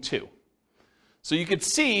 13 to own 2. So you can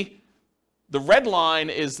see the red line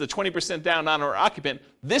is the 20% down non-owner occupant.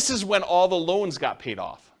 This is when all the loans got paid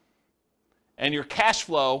off. And your cash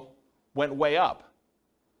flow went way up.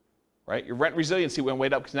 Right? Your rent resiliency went way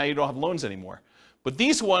up because now you don't have loans anymore. But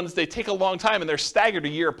these ones, they take a long time, and they're staggered a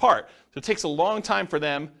year apart. So it takes a long time for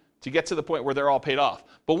them to get to the point where they're all paid off.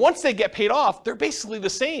 But once they get paid off, they're basically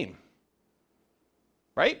the same.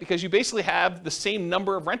 right? Because you basically have the same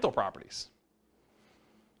number of rental properties.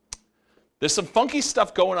 There's some funky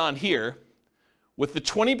stuff going on here. With the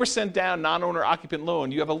 20% down non-owner occupant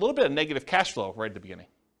loan, you have a little bit of negative cash flow right at the beginning.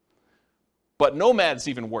 But Nomad's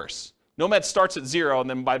even worse. Nomad starts at 0, and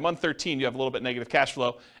then by month 13, you have a little bit negative cash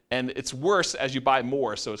flow, and it's worse as you buy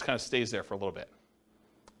more, so it kind of stays there for a little bit.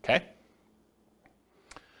 Okay?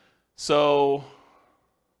 So,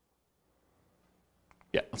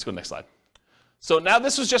 yeah, let's go to the next slide. So now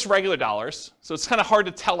this was just regular dollars, so it's kind of hard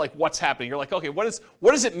to tell like what's happening. You're like, okay, what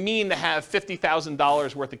does it mean to have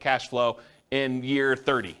 $50,000 worth of cash flow in year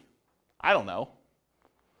 30? I don't know.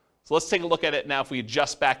 So let's take a look at it now if we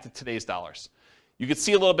adjust back to today's dollars. You can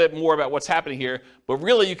see a little bit more about what's happening here, but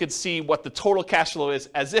really you could see what the total cash flow is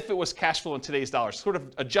as if it was cash flow in today's dollars, sort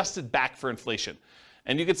of adjusted back for inflation.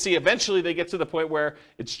 And you can see eventually they get to the point where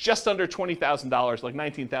it's just under $20,000, like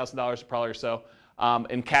 $19,000 probably or so,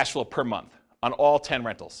 in cash flow per month on all 10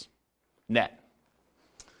 rentals, net.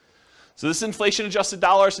 So this inflation adjusted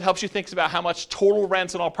dollars. It helps you think about how much total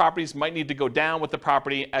rents on all properties might need to go down with the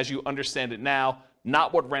property as you understand it now,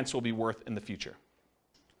 not what rents will be worth in the future.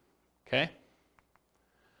 Okay?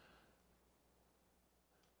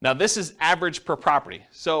 Now this is average per property.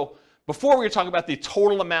 So before we were talking about the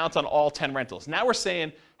total amount on all 10 rentals. Now we're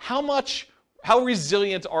saying how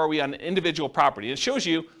resilient are we on an individual property? It shows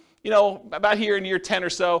you, about here in year 10 or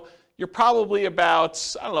so, you're probably about,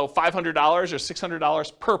 $500 or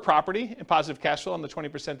 $600 per property in positive cash flow on the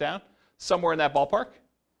 20% down, somewhere in that ballpark.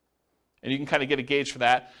 And you can kind of get a gauge for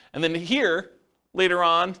that. And then here, later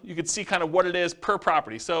on, you can see kind of what it is per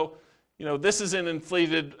property. So, this is in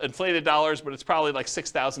inflated dollars, but it's probably like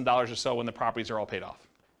 $6,000 or so when the properties are all paid off.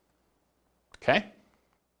 Okay?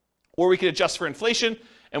 Or we could adjust for inflation,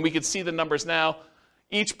 and we could see the numbers now.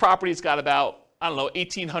 Each property's got about,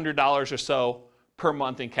 $1,800 or so per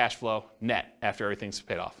month in cash flow net after everything's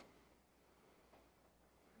paid off.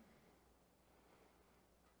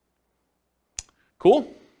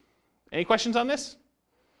 Cool? Any questions on this?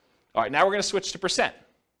 All right, now we're going to switch to percent.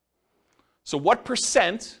 So what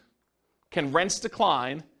percent can rents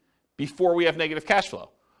decline before we have negative cash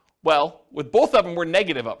flow? Well, with both of them, we're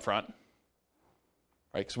negative up front,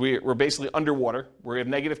 right? Because we're basically underwater. We have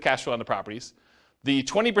negative cash flow on the properties. The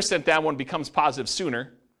 20% down one becomes positive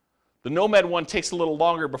sooner. The Nomad one takes a little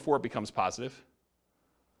longer before it becomes positive.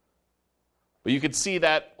 But you can see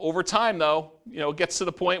that over time, though, it gets to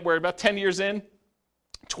the point where about 10 years in,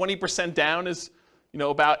 20% down is,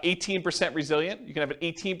 about 18% resilient. You can have an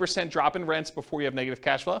 18% drop in rents before you have negative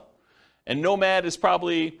cash flow. And Nomad is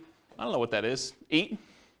probably, I don't know what that is, 8,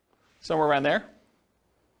 somewhere around there.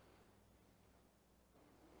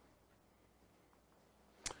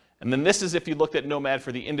 And then this is if you looked at Nomad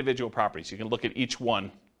for the individual properties. You can look at each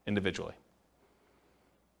one individually.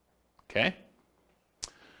 Okay?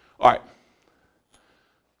 All right.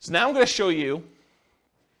 So now I'm going to show you,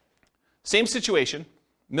 same situation,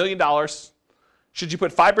 $1 million. Should you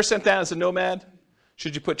put 5% down as a Nomad?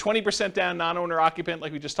 Should you put 20% down non-owner occupant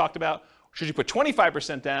like we just talked about? Should you put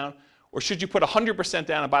 25% down? Or should you put 100%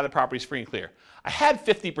 down and buy the properties free and clear? I had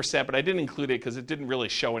 50%, but I didn't include it because it didn't really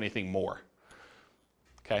show anything more.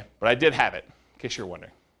 Okay, but I did have it, in case you're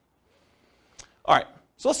wondering. All right,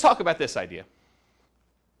 so let's talk about this idea.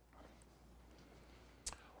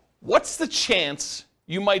 What's the chance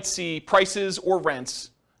you might see prices or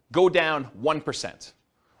rents go down 1%?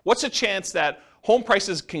 What's the chance that home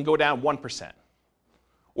prices can go down 1%?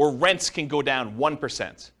 Or rents can go down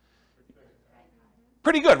 1%?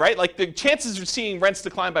 Pretty good, right? Like the chances of seeing rents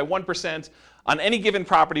decline by 1% on any given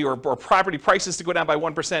property or property prices to go down by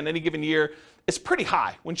 1% in any given year is pretty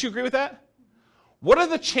high. Wouldn't you agree with that? What are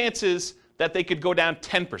the chances that they could go down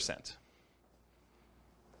 10%?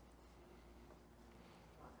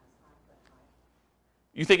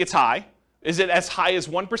 You think it's high? Is it as high as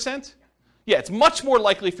 1%? Yeah, it's much more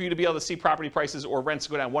likely for you to be able to see property prices or rents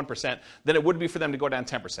go down 1% than it would be for them to go down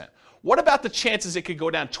 10%. What about the chances it could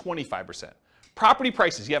go down 25%? Property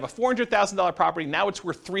prices, you have a $400,000 property, now it's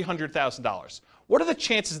worth $300,000. What are the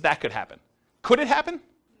chances that could happen? Could it happen?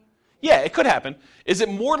 Yeah, it could happen. Is it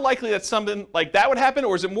more likely that something like that would happen,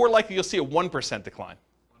 or is it more likely you'll see a 1% decline?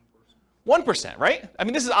 1%, right? I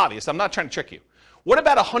mean, this is obvious. I'm not trying to trick you. What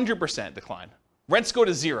about a 100% decline? Rents go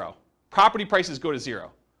to 0. Property prices go to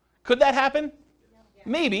 0. Could that happen?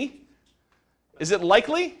 Maybe. Is it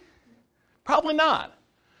likely? Probably not.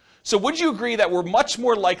 So would you agree that we're much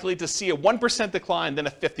more likely to see a 1% decline than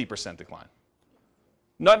a 50% decline?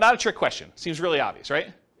 Not a trick question. Seems really obvious,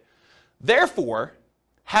 right? Therefore,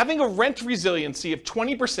 having a rent resiliency of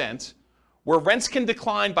 20%, where rents can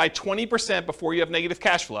decline by 20% before you have negative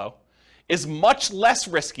cash flow, is much less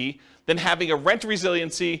risky than having a rent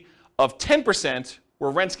resiliency of 10%, where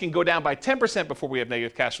rents can go down by 10% before we have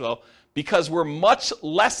negative cash flow, because we're much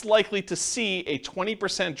less likely to see a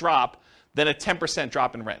 20% drop than a 10%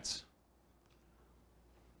 drop in rents.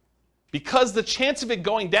 Because the chance of it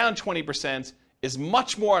going down 20% is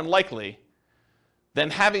much more unlikely than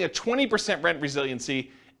having a 20% rent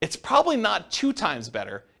resiliency, it's probably not 2 times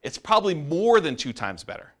better. It's probably more than 2 times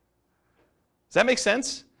better. Does that make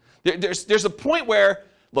sense? There's a point where,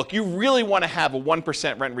 look, you really want to have a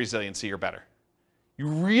 1% rent resiliency or better. You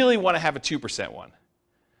really want to have a 2% one.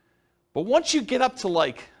 But once you get up to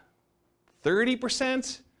like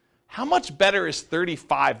 30%, how much better is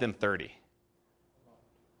 35 than 30?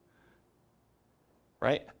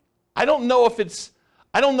 Right? I don't know if it's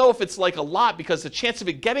like a lot, because the chance of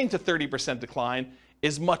it getting to 30% decline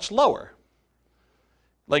is much lower.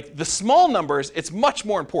 Like the small numbers, it's much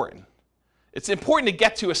more important. It's important to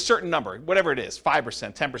get to a certain number, whatever it is,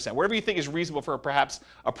 5%, 10%, whatever you think is reasonable for perhaps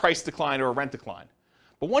a price decline or a rent decline.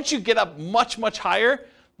 But once you get up much, much higher,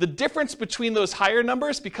 the difference between those higher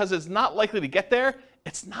numbers, because it's not likely to get there,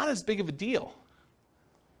 it's not as big of a deal.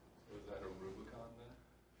 Was that a Rubicon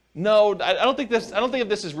then? No, I don't think of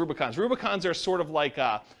this as Rubicons. Rubicons are sort of like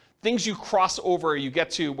things you cross over, you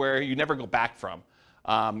get to where you never go back from.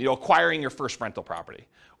 Acquiring your first rental property,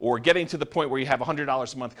 or getting to the point where you have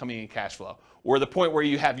 $100 a month coming in cash flow, or the point where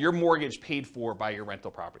you have your mortgage paid for by your rental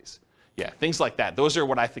properties. Yeah, things like that. Those are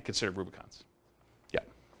what I think considered Rubicons. Yeah.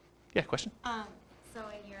 Yeah, question? So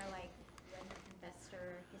in your rent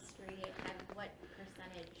investor history, what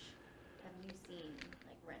percentage have you seen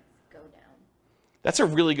rents go down? That's a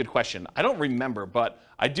really good question. I don't remember, but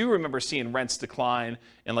I do remember seeing rents decline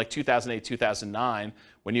in 2008, 2009,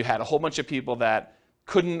 when you had a whole bunch of people that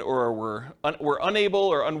couldn't or were unable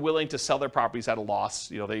or unwilling to sell their properties at a loss.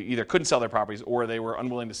 They either couldn't sell their properties or they were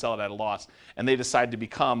unwilling to sell it at a loss, and they decided to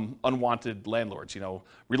become unwanted landlords,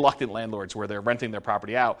 reluctant landlords, where they're renting their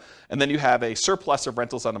property out. And then you have a surplus of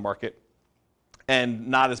rentals on the market and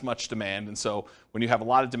not as much demand. And so when you have a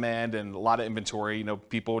lot of demand and a lot of inventory,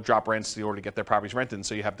 people drop rents in order to get their properties rented, and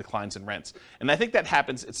so you have declines in rents. And I think that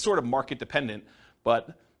happens, it's sort of market dependent,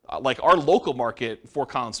 but our local market, Fort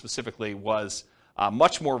Collins specifically, was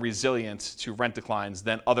much more resilient to rent declines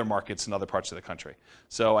than other markets in other parts of the country.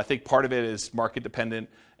 So I think part of it is market dependent,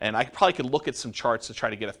 and I probably could look at some charts to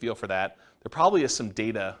try to get a feel for that. There probably is some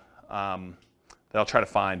data that I'll try to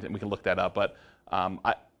find, and we can look that up. But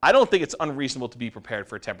I don't think it's unreasonable to be prepared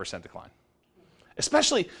for a 10% decline.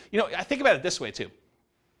 Especially, I think about it this way too.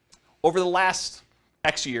 Over the last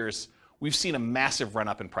X years, we've seen a massive run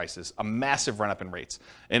up in prices, a massive run up in rates,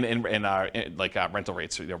 in rental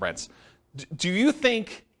rates, rents. Do you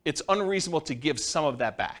think it's unreasonable to give some of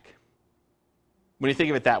that back? When you think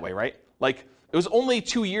of it that way, right? It was only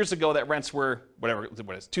 2 years ago that rents were, what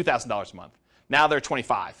is $2,000 a month. Now they're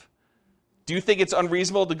 $25,000. Do you think it's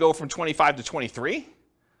unreasonable to go from $25,000 to $23,000?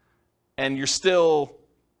 And you're still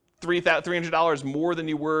 $300 more than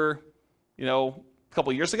you were, a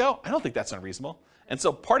couple of years ago? I don't think that's unreasonable. And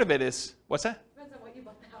so part of it is, what's that? Depends on what you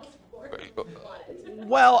bought the house for.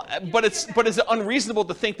 Well, but is it unreasonable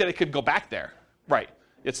to think that it could go back there? Right.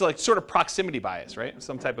 It's sort of proximity bias, right?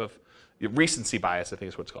 Some type of recency bias, I think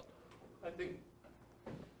is what it's called. I think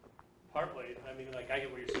partly, I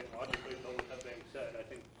get what you're saying logically, but with that being said, I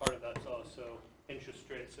think part of that's also interest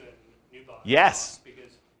rates and new bond Yes. costs,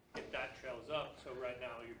 because if that trails up, so right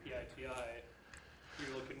now your PITI,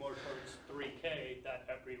 you're looking more towards $3K that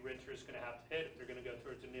every renter is going to have to hit if they're going to go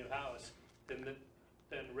towards a new house, then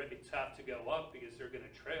rates have to go up because they're going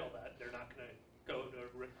to trail that. They're not going to go to,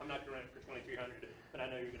 I'm not going to rent it for $2,300, but I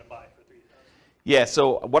know you're going to buy it for $3,000. Yeah,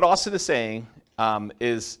 so what Austin is saying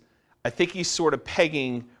is I think he's sort of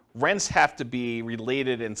pegging rents have to be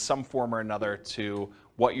related in some form or another to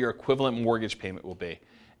what your equivalent mortgage payment will be.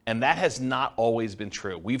 And that has not always been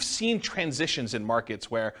true. We've seen transitions in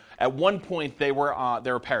markets where at one point they were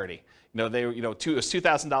parity. It was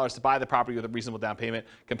 $2,000 to buy the property with a reasonable down payment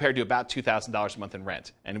compared to about $2,000 a month in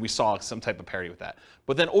rent. And we saw some type of parity with that.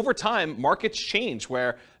 But then over time, markets changed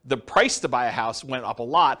where the price to buy a house went up a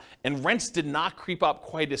lot and rents did not creep up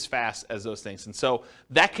quite as fast as those things. And so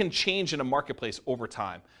that can change in a marketplace over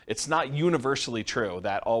time. It's not universally true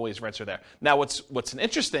that always rents are there. Now, what's an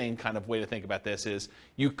interesting kind of way to think about this is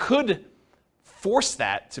you could force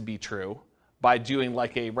that to be true by doing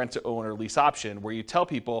like a rent-to-own or lease option where you tell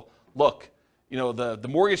people, look, the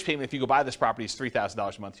mortgage payment if you go buy this property is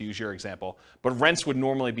 $3,000 a month, to use your example, but rents would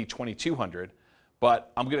normally be $2,200.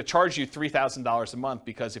 But I'm going to charge you $3,000 a month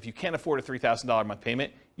because if you can't afford a $3,000 a month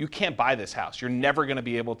payment, you can't buy this house. You're never going to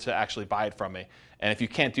be able to actually buy it from me. And if you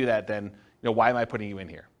can't do that, then why am I putting you in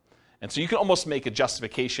here? And so you can almost make a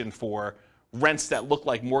justification for rents that look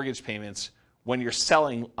like mortgage payments when you're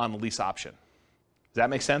selling on the lease option. Does that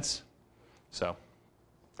make sense? So,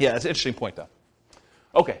 yeah, that's an interesting point, though.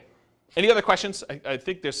 Okay. Any other questions? I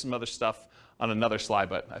think there's some other stuff on another slide,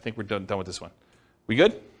 but I think we're done with this one. We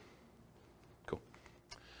good? Cool.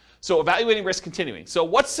 So evaluating risk continuing. So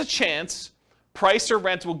what's the chance price or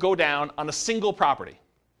rent will go down on a single property?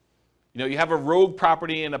 You know, you have a rogue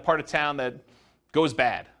property in a part of town that goes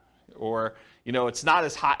bad, or, you know, it's not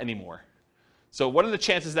as hot anymore. So what are the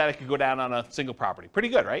chances that it could go down on a single property? Pretty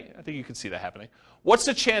good, right? I think you can see that happening. What's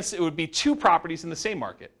the chance it would be two properties in the same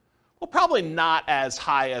market? Well, probably not as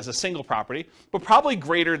high as a single property, but probably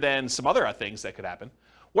greater than some other things that could happen.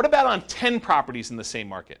 What about on 10 properties in the same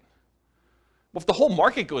market? Well, if the whole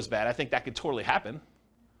market goes bad, I think that could totally happen,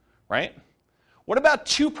 right? What about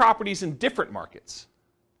two properties in different markets?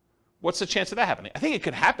 What's the chance of that happening? I think it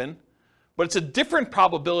could happen, but it's a different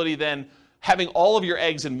probability than having all of your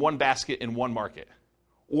eggs in one basket in one market,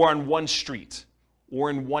 or on one street, or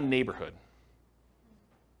in one neighborhood.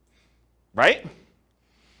 Right?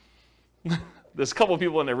 There's a couple of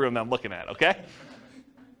people in the room that I'm looking at, okay?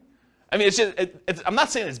 I mean, I'm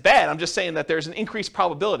not saying it's bad. I'm just saying that there's an increased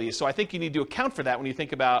probability. So I think you need to account for that when you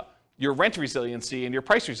think about your rent resiliency and your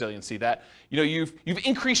price resiliency, that, you know, you've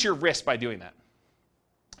increased your risk by doing that.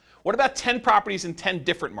 What about 10 properties in 10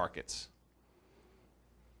 different markets?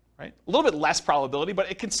 Right? A little bit less probability,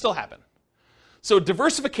 but it can still happen. So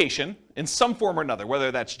diversification in some form or another,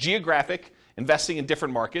 whether that's geographic, investing in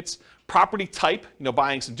different markets, property type, you know,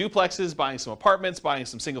 buying some duplexes, buying some apartments, buying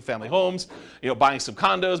some single-family homes, you know, buying some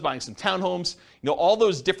condos, buying some townhomes, you know, all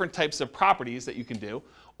those different types of properties that you can do,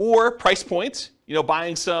 or price points, you know,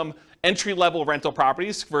 buying some entry-level rental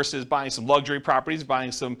properties versus buying some luxury properties,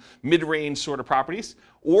 buying some mid-range sort of properties,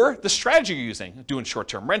 or the strategy you're using. I'm doing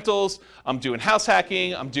short-term rentals, I'm doing house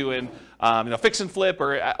hacking, I'm doing you know, fix and flip,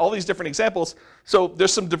 or all these different examples. So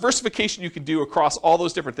there's some diversification you can do across all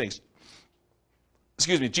those different things.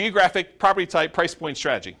 Excuse me, geographic, property type, price point,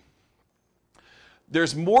 strategy.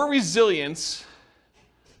 There's more resilience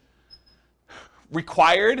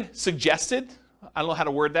required, suggested, I don't know how to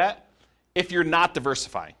word that, if you're not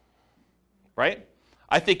diversifying, right?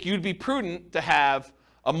 I think you'd be prudent to have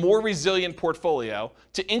a more resilient portfolio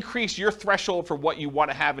to increase your threshold for what you want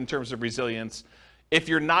to have in terms of resilience if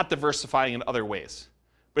you're not diversifying in other ways.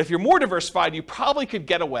 But if you're more diversified, you probably could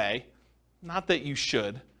get away, not that you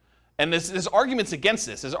should. And there's arguments against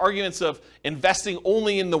this. There's arguments of investing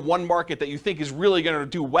only in the one market that you think is really going to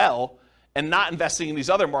do well and not investing in these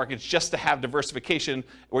other markets just to have diversification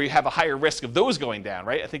where you have a higher risk of those going down,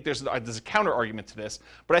 right? I think there's a counter argument to this.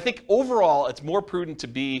 But I think overall, it's more prudent to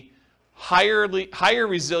be higher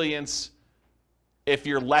resilience if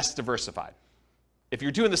you're less diversified. If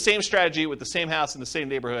you're doing the same strategy with the same house in the same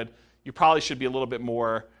neighborhood, you probably should be a little bit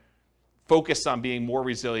more focused on being more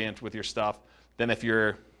resilient with your stuff than if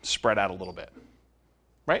you're spread out a little bit,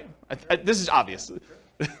 right? This is obvious.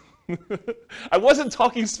 I wasn't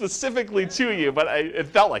talking specifically to you, but it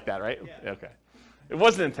felt like that, right? Yeah. Okay. It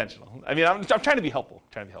wasn't intentional. I mean, I'm trying to be helpful.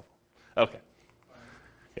 Okay.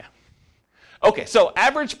 Yeah. Okay, so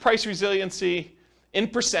average price resiliency in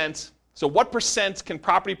percent. So what percent can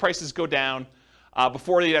property prices go down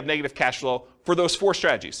before they have negative cash flow for those four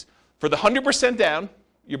strategies? For the 100% down,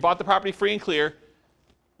 you bought the property free and clear,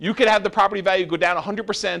 you could have the property value go down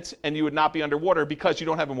 100% and you would not be underwater because you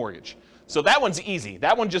don't have a mortgage. So that one's easy.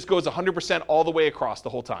 That one just goes 100% all the way across the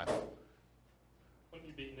whole time. Wouldn't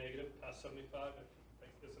you be negative past 75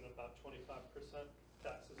 if isn't about 25%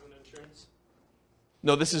 taxes and insurance?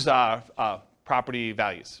 No, this is property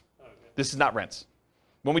values. Okay. This is not rents.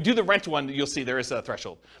 When we do the rent one, you'll see there is a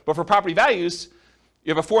threshold. But for property values,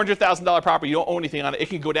 you have a $400,000 property, you don't own anything on it, it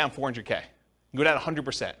can go down $400K. It can go down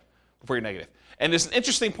 100% before you're negative. And there's an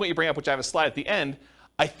interesting point you bring up, which I have a slide at the end.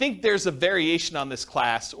 I think there's a variation on this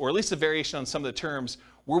class, or at least a variation on some of the terms,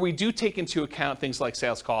 where we do take into account things like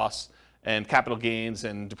sales costs and capital gains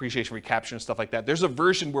and depreciation recapture and stuff like that. There's a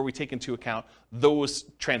version where we take into account those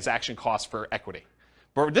transaction costs for equity.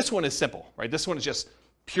 But this one is simple, right? This one is just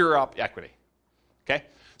pure up equity, okay?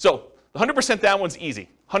 So the 100% down one's easy.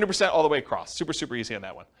 100% all the way across. Super, super easy on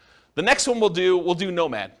that one. The next one we'll do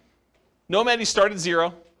Nomad. Nomad, you start at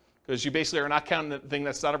 0, because you basically are not counting the thing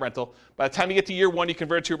that's not a rental. By the time you get to year 1, you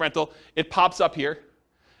convert it to a rental. It pops up here.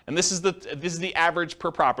 And this is the average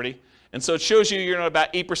per property. And so it shows you you're at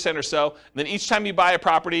about 8% or so. And then each time you buy a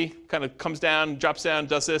property, kind of comes down, drops down,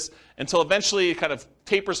 does this, until eventually it kind of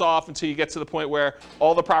tapers off until you get to the point where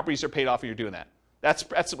all the properties are paid off and you're doing that. That's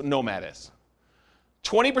what Nomad is.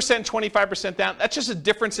 20%, 25% down, that's just a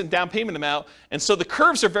difference in down payment amount. And so the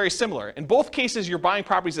curves are very similar. In both cases, you're buying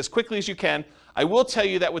properties as quickly as you can. I will tell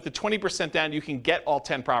you that with the 20% down, you can get all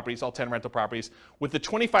 10 properties, all 10 rental properties. With the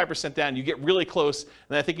 25% down, you get really close,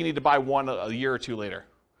 and I think you need to buy one a year or two later.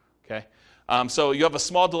 Okay? So you have a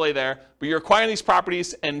small delay there, but you're acquiring these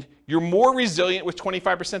properties, and you're more resilient with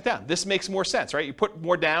 25% down. This makes more sense, right? You put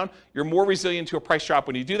more down, you're more resilient to a price drop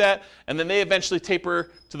when you do that, and then they eventually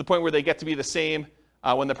taper to the point where they get to be the same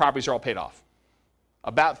when the properties are all paid off.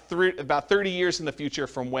 About 30 years in the future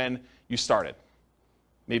from when you started.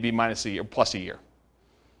 Maybe minus a year, plus a year.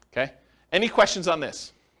 Okay? Any questions on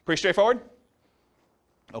this? Pretty straightforward?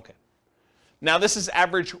 Okay. Now this is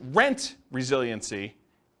average rent resiliency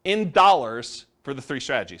in dollars for the three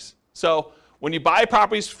strategies. So when you buy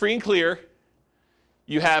properties free and clear,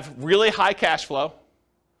 you have really high cash flow,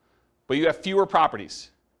 but you have fewer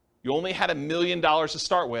properties. You only had $1 million to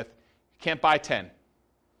start with. You can't buy 10. You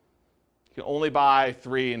can only buy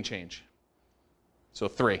 3 and change. So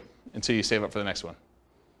 3 until you save up for the next one.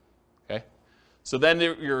 Okay? So then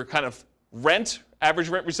your kind of average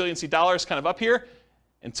rent resiliency dollars kind of up here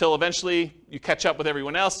until eventually you catch up with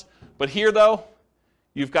everyone else. But here though,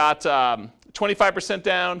 you've got 25%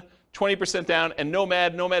 down, 20% down, and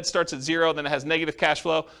Nomad. Nomad starts at 0, then it has negative cash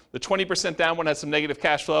flow. The 20% down one has some negative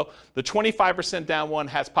cash flow. The 25% down one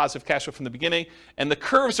has positive cash flow from the beginning. And the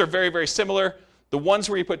curves are very, very similar. The ones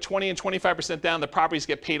where you put 20 and 25% down, the properties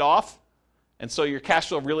get paid off. And so your cash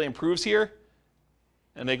flow really improves here.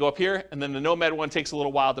 And they go up here. And then the Nomad one takes a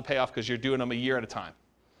little while to pay off because you're doing them a year at a time.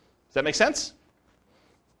 Does that make sense?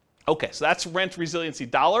 Okay, so that's rent resiliency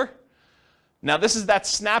dollar. Now this is that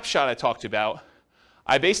snapshot I talked about.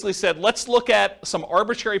 I basically said, let's look at some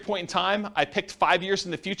arbitrary point in time. I picked 5 years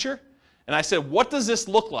in the future. And I said, what does this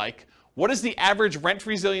look like? What is the average rent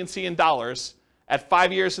resiliency in dollars at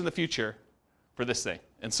 5 years in the future for this thing?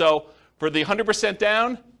 And so for the 100%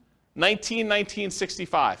 down,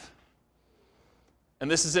 1965.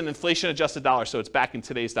 And this is in inflation adjusted dollars, so it's back in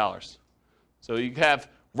today's dollars. So you have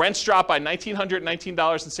rents drop by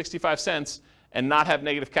 $1,919.65 and not have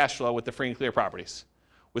negative cash flow with the free and clear properties.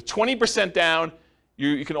 With 20% down,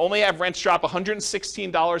 you can only have rents drop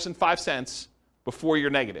 $116.05 before you're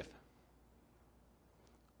negative.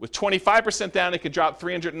 With 25% down, it could drop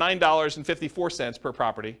 $309.54 per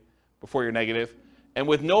property before you're negative. And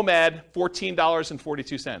with Nomad,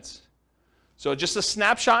 $14.42. So just a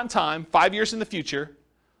snapshot in time, 5 years in the future,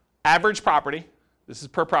 average property, this is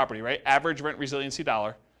per property, right? Average rent resiliency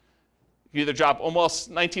dollar. You either drop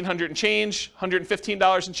almost $1,900 and change,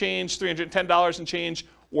 $115 and change, $310 and change,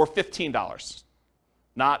 or $15.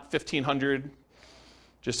 Not $1,500,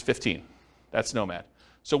 just 15. That's Nomad.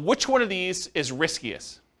 So which one of these is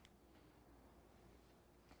riskiest?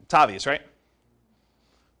 It's obvious, right?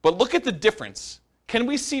 But look at the difference. Can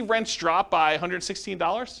we see rents drop by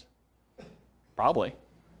 $116? Probably.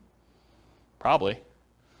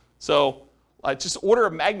 So just order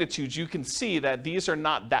of magnitude, you can see that these are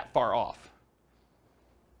not that far off.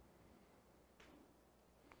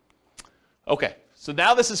 Okay, so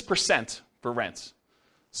now this is percent for rents.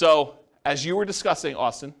 So as you were discussing,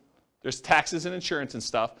 Austin, there's taxes and insurance and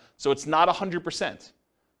stuff, so it's not 100%.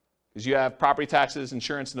 Because you have property taxes,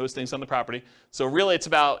 insurance, and those things on the property. So really it's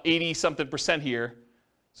about 80-something% here.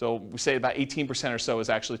 So we say about 18% or so is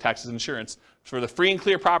actually taxes and insurance. For the free and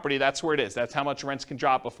clear property, that's where it is. That's how much rents can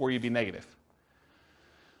drop before you'd be negative.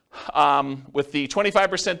 With the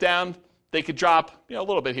 25% down, they could drop a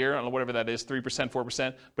little bit here, I don't know, whatever that is, 3%,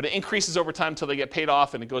 4%, but it increases over time until they get paid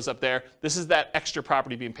off and it goes up there. This is that extra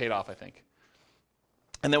property being paid off, I think.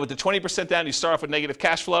 And then with the 20% down, you start off with negative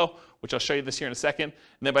cash flow, which I'll show you this here in a second.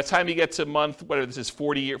 And then by the time you get to month, whatever this is,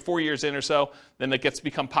 4 years in or so, then it gets to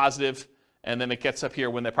become positive. And then it gets up here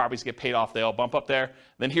when the properties get paid off, they all bump up there.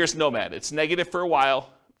 And then here's Nomad. It's negative for a while,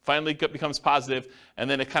 finally becomes positive, and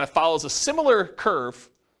then it kind of follows a similar curve,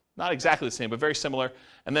 not exactly the same, but very similar.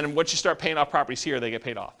 And then once you start paying off properties here, they get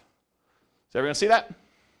paid off. Does everyone see that?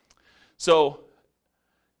 So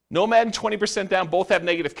Nomad and 20% down both have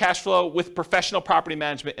negative cash flow with professional property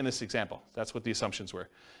management in this example. That's what the assumptions were.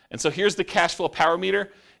 And so here's the cash flow power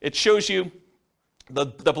meter. It shows you, the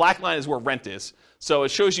black line is where rent is. So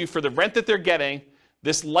it shows you for the rent that they're getting,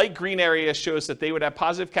 this light green area shows that they would have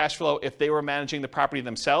positive cash flow if they were managing the property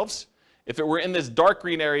themselves. If it were in this dark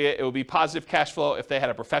green area, it would be positive cash flow if they had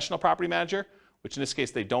a professional property manager, which in this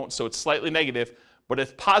case they don't, so it's slightly negative, but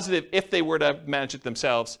it's positive if they were to manage it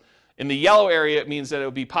themselves. In the yellow area, it means that it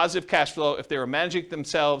would be positive cash flow if they were managing it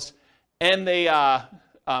themselves and they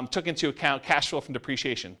took into account cash flow from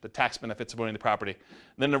depreciation, the tax benefits of owning the property.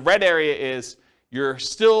 And then the red area is you're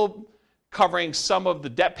still covering some of the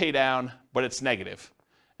debt pay down, but it's negative.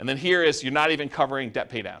 And then here is you're not even covering debt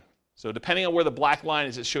pay down. So depending on where the black line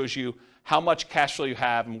is, it shows you how much cash flow you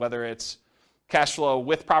have and whether it's cash flow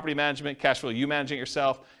with property management, cash flow you managing it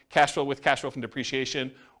yourself, cash flow with cash flow from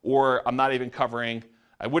depreciation, or I'm not even covering,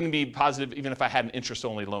 I wouldn't be positive even if I had an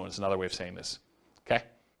interest-only loan is another way of saying this, okay?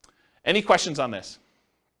 Any questions on this?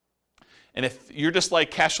 And if you're just like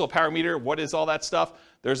cash flow power meter, what is all that stuff?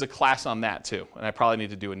 There's a class on that too, and I probably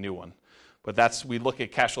need to do a new one. But we look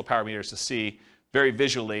at cash flow power meters to see very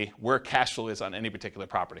visually where cash flow is on any particular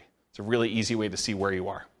property. It's a really easy way to see where you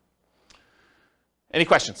are. Any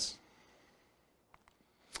questions?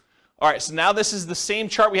 All right, so now this is the same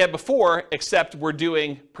chart we had before, except we're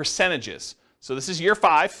doing percentages. So this is year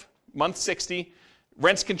 5, month 60.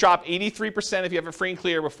 Rents can drop 83% if you have a free and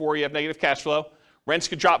clear before you have negative cash flow. Rents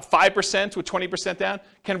could drop 5% with 20% down.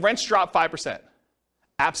 Can rents drop 5%?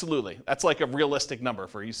 Absolutely. That's like a realistic number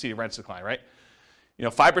for you see rents decline, right?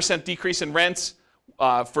 5% decrease in rents.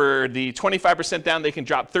 For the 25% down, they can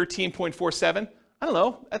drop 13.47. I don't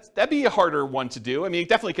know. That'd be a harder one to do. I mean, it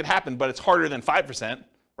definitely could happen, but it's harder than 5%,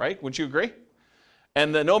 right? Wouldn't you agree?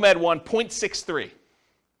 And the Nomad one, 0.63.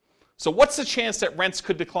 So what's the chance that rents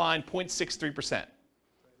could decline 0.63%?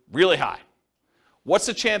 Really high. What's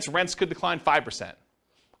the chance rents could decline 5%?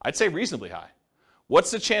 I'd say reasonably high.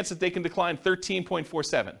 What's the chance that they can decline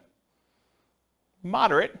 13.47?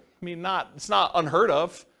 Moderate. I mean, it's not unheard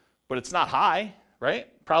of, but it's not high, right?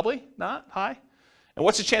 Probably not high. And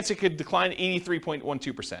what's the chance it could decline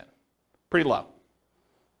 83.12%? Pretty low.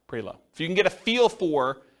 Pretty low. If you can get a feel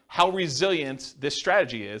for how resilient this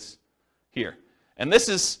strategy is here. And this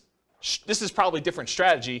is probably different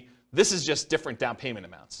strategy. This is just different down payment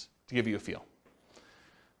amounts to give you a feel.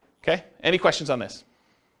 Okay? Any questions on this?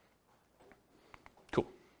 Cool.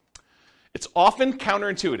 It's often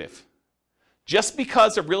counterintuitive. Just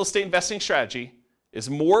because a real estate investing strategy is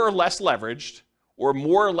more or less leveraged or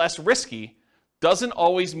more or less risky doesn't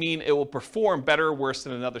always mean it will perform better or worse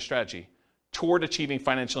than another strategy toward achieving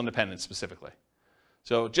financial independence specifically.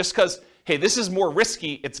 So just because, hey, this is more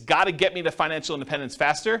risky, it's got to get me to financial independence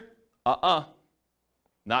faster?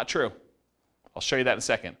 Not true. I'll show you that in a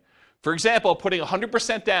second. For example, putting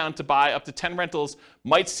 100% down to buy up to 10 rentals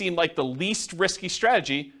might seem like the least risky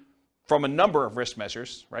strategy from a number of risk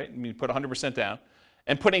measures, right? I mean, put 100% down.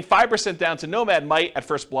 And putting 5% down to Nomad might, at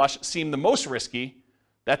first blush, seem the most risky.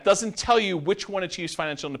 That doesn't tell you which one achieves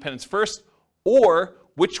financial independence first or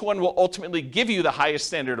which one will ultimately give you the highest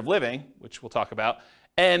standard of living, which we'll talk about.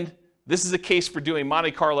 And this is a case for doing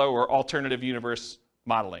Monte Carlo or alternative universe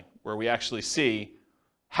modeling, where we actually see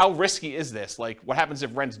how risky is this? Like, what happens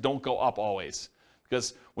if rents don't go up always?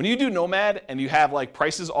 Because when you do Nomad and you have like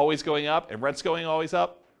prices always going up and rents going always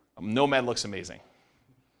up, Nomad looks amazing,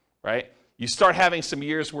 right? You start having some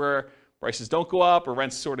years where prices don't go up or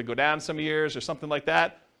rents sort of go down some years or something like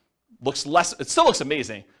that. It still looks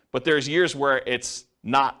amazing, but there's years where it's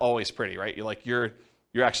not always pretty, right? You're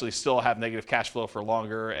actually still have negative cash flow for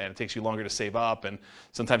longer and it takes you longer to save up and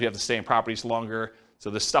sometimes you have to stay in properties longer. So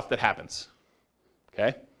there's stuff that happens.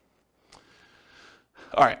 Okay?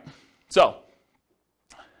 All right. So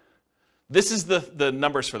this is the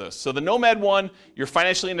numbers for those. So the Nomad one, you're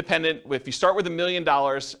financially independent. If you start with $1 million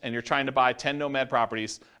and you're trying to buy 10 Nomad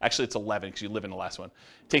properties, actually it's 11 because you live in the last one.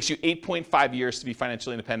 It takes you 8.5 years to be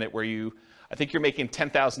financially independent where I think you're making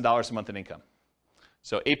 $10,000 a month in income.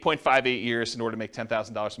 So 8.58 years in order to make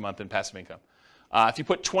 $10,000 a month in passive income. If you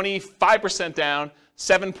put 25% down,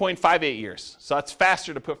 7.58 years. So that's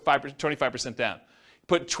faster to put 25% down.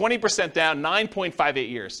 Put 20% down, 9.58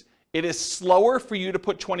 years. It is slower for you to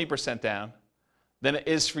put 20% down than it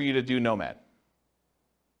is for you to do Nomad.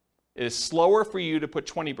 It is slower for you to put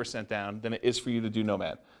 20% down than it is for you to do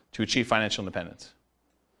Nomad to achieve financial independence.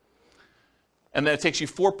 And then it takes you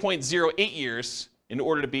 4.08 years in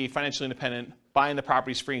order to be financially independent, buying the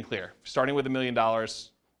properties free and clear. Starting with $1 million,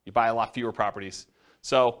 you buy a lot fewer properties.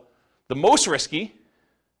 So the most risky,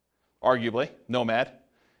 arguably, Nomad,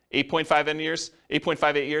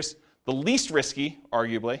 8.58 years. The least risky,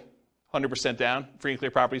 arguably, 100% down, free and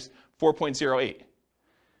clear properties, 4.08.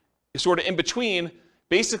 It's sort of in between.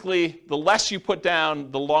 Basically, the less you put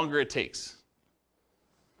down, the longer it takes.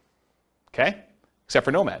 Okay? Except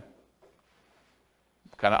for Nomad.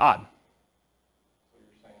 Kind of odd. So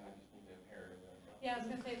you're saying I just need to inherit it? Yeah, I was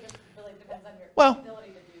going to say it just really depends on your Well- ability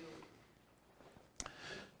to do.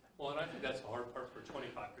 Well, and I think that's the hard part for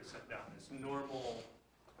 25% down. It's normal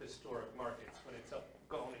historic markets when it's up,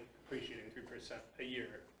 only appreciating 3% a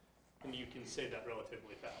year, and you can say that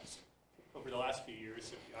relatively fast. Over the last few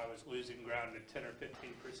years, if I was losing ground at 10 or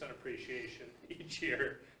 15% appreciation each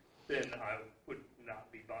year, then I would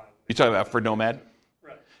not be buying. You're talking about for Nomad?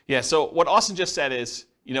 Right. Yeah, so what Austin just said is,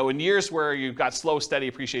 in years where you've got slow, steady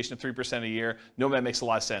appreciation of 3% a year, nomad makes a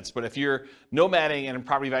lot of sense. But if you're nomading and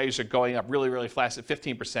property values are going up really, really fast at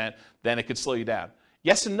 15%, then it could slow you down.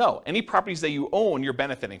 Yes and no. Any properties that you own, you're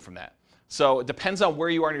benefiting from that. So it depends on where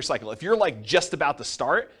you are in your cycle. If you're like just about to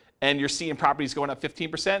start and you're seeing properties going up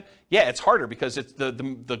 15%, yeah, it's harder because it's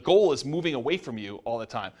the goal is moving away from you all the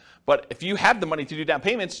time. But if you have the money to do down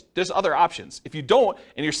payments, there's other options. If you don't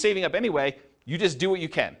and you're saving up anyway, you just do what you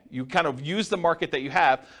can. You kind of use the market that you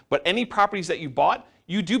have, but any properties that you bought,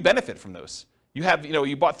 you do benefit from those. You have,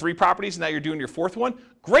 you bought 3 properties and now you're doing your 4th one.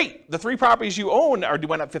 Great. The 3 properties you own are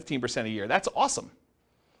doing up 15% a year. That's awesome.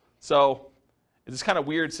 So it's kind of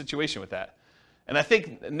weird situation with that. And I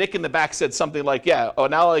think Nick in the back said something like, yeah,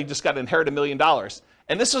 now I just got to inherit $1 million.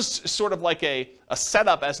 And this was sort of like a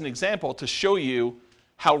setup as an example to show you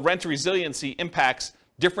how rent resiliency impacts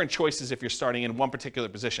different choices if you're starting in one particular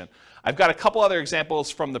position. I've got a couple other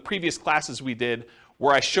examples from the previous classes we did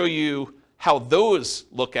where I show you how those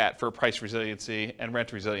look at for price resiliency and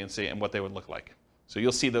rent resiliency and what they would look like. So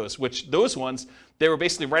you'll see those, which those ones, they were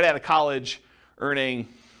basically right out of college earning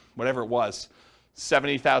whatever it was,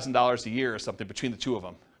 $70,000 a year or something between the two of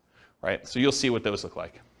them, right? So you'll see what those look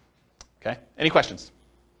like. Okay, any questions?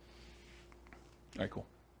 All right, cool.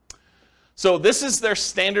 So this is their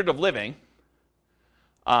standard of living.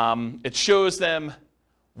 It shows them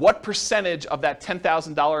what percentage of that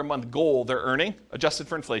 $10,000 a month goal they're earning, adjusted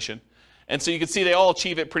for inflation. And so you can see they all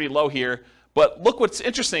achieve it pretty low here. But look what's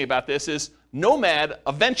interesting about this is Nomad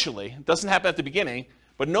eventually, it doesn't happen at the beginning,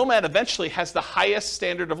 but Nomad eventually has the highest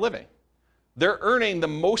standard of living. They're earning the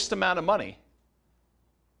most amount of money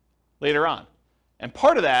later on. And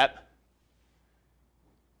part of that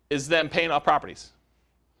is them paying off properties.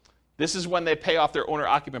 This is when they pay off their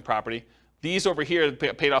owner-occupant property. These over here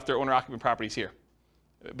paid off their owner-occupant properties here.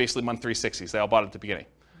 Basically month 360s. They all bought it at the beginning.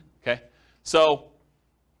 Okay? So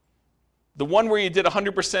the one where you did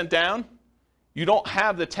 100% down, you don't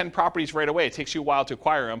have the 10 properties right away. It takes you a while to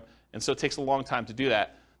acquire them, and so it takes a long time to do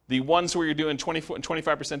that. The ones where you're doing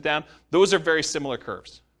 25% down, those are very similar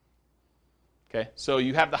curves. Okay? So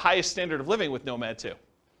you have the highest standard of living with Nomad too,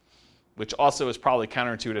 which also is probably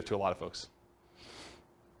counterintuitive to a lot of folks.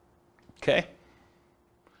 Okay?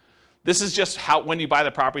 This is just how when you buy the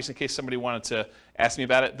properties, in case somebody wanted to ask me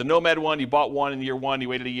about it. The Nomad one, you bought one in year 1, you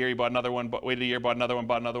waited a year, you bought another one, waited a year, bought another one,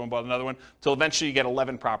 bought another one, bought another one, until eventually you get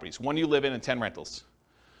 11 properties. 1 you live in and 10 rentals.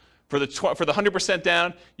 For the 100%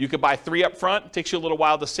 down, you could buy 3 up front. It takes you a little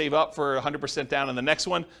while to save up for 100% down in the next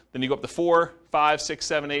one. Then you go up to 4, 5, 6,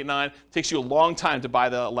 7, 8, 9. It takes you a long time to buy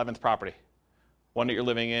the 11th property, one that you're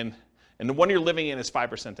living in. And the one you're living in is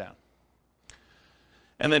 5% down.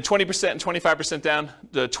 And then 20% and 25% down.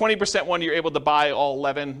 The 20% one, you're able to buy all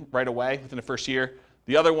 11 right away within the first year.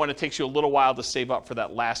 The other one, it takes you a little while to save up for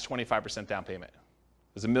that last 25% down payment.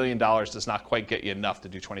 Because $1 million does not quite get you enough to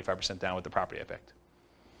do 25% down with the property I picked.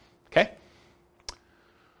 Okay?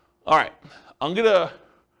 All right. I'm going to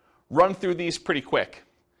run through these pretty quick.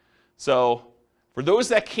 So for those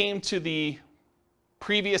that came to the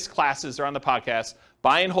previous classes or on the podcast,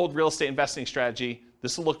 buy and hold real estate investing strategy,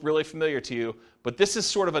 this will look really familiar to you, but this is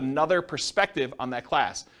sort of another perspective on that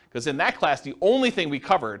class. Because in that class, the only thing we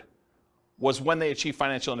covered was when they achieve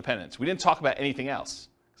financial independence. We didn't talk about anything else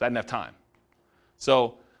because I didn't have time.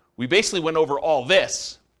 So we basically went over all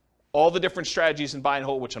this, all the different strategies in buy and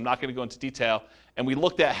hold, which I'm not going to go into detail, and we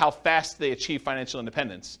looked at how fast they achieve financial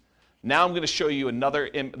independence. Now I'm going to show you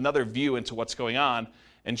another view into what's going on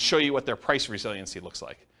and show you what their price resiliency looks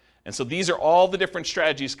like. And so these are all the different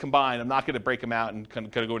strategies combined. I'm not going to break them out and kind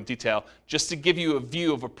of go into detail, just to give you a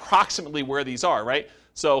view of approximately where these are, right?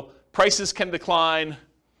 So prices can decline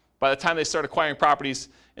by the time they start acquiring properties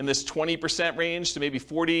in this 20% range to maybe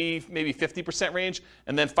 40, maybe 50% range.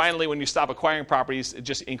 And then finally, when you stop acquiring properties, it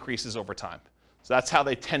just increases over time. So that's how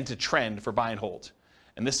they tend to trend for buy and hold.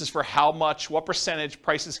 And this is for what percentage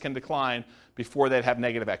prices can decline before they'd have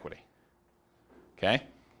negative equity. Okay?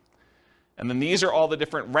 And then these are all the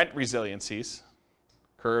different rent resiliencies,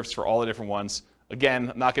 curves for all the different ones. Again,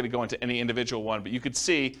 I'm not going to go into any individual one, but you could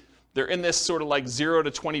see they're in this sort of like 0 to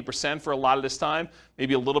 20% for a lot of this time,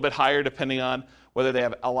 maybe a little bit higher depending on whether they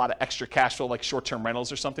have a lot of extra cash flow like short-term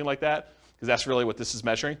rentals or something like that, because that's really what this is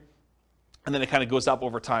measuring. And then it kind of goes up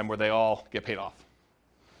over time where they all get paid off.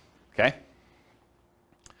 Okay?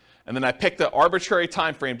 And then I picked an arbitrary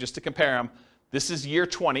time frame just to compare them. This is year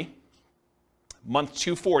 20, month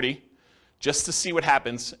 240, just to see what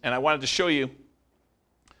happens. And I wanted to show you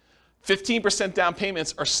 15% down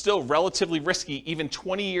payments are still relatively risky even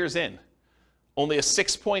 20 years in. Only a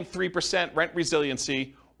 6.3% rent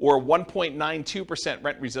resiliency or 1.92%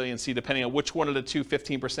 rent resiliency, depending on which one of the two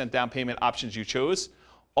 15% down payment options you chose.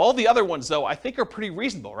 All the other ones, though, I think are pretty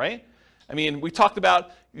reasonable, right? I mean, we talked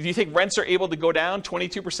about, do you think rents are able to go down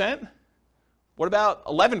 22%? What about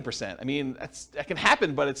 11%? I mean, that can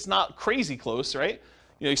happen, but it's not crazy close, right?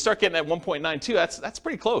 You know, you start getting at 1.92, that's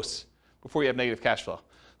pretty close before you have negative cash flow.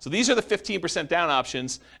 So these are the 15% down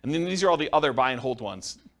options, and then these are all the other buy and hold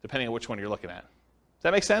ones, depending on which one you're looking at. Does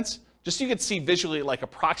that make sense? Just so you can see visually like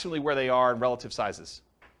approximately where they are in relative sizes.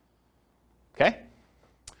 Okay?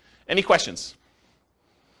 Any questions?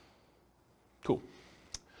 Cool.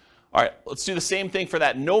 All right, let's do the same thing for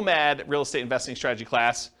that Nomad real estate investing strategy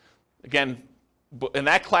class. Again, in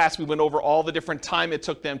that class, we went over all the different time it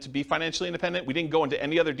took them to be financially independent. We didn't go into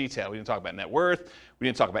any other detail. We didn't talk about net worth. We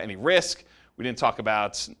didn't talk about any risk. We didn't talk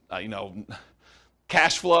about,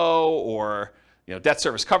 cash flow or debt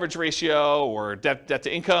service coverage ratio or debt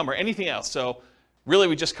to income or anything else. So really,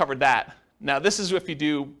 we just covered that. Now, this is if you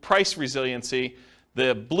do price resiliency.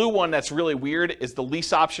 The blue one that's really weird is the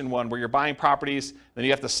lease option one where you're buying properties, then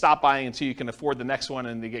you have to stop buying until you can afford the next one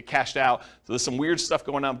and they get cashed out. So there's some weird stuff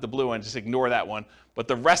going on with the blue one, just ignore that one. But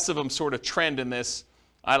the rest of them sort of trend in this,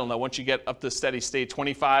 I don't know, once you get up to steady state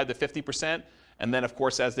 25 to 50%, and then of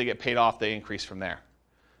course as they get paid off, they increase from there.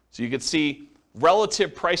 So you can see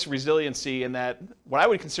relative price resiliency in that, what I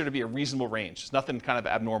would consider to be a reasonable range. There's nothing kind of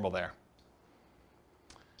abnormal there.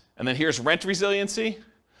 And then here's rent resiliency.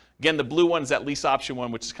 Again, the blue one is that lease option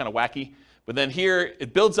one, which is kind of wacky. But then here,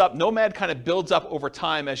 it builds up. Nomad kind of builds up over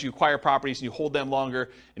time as you acquire properties and you hold them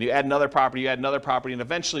longer, and you add another property, and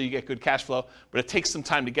eventually you get good cash flow. But it takes some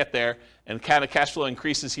time to get there, and kind of cash flow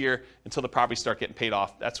increases here until the properties start getting paid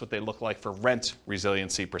off. That's what they look like for rent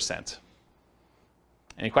resiliency percent.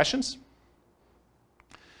 Any questions?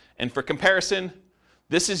 And for comparison,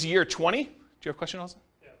 this is year 20. Do you have a question, Austin?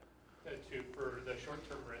 Yeah. For the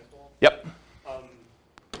short-term rental. Yep.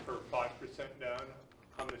 For 5% down,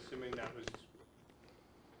 I'm assuming that was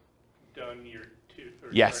done year 2 or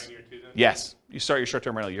yes. starting year 2 then? Yes. You start your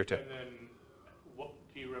short-term rental year 2. And then,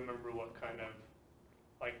 do you remember what kind of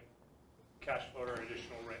cash flow or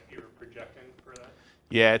additional rent you were projecting for that?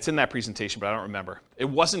 Yeah, it's in that presentation, but I don't remember. It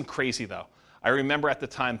wasn't crazy though. I remember at the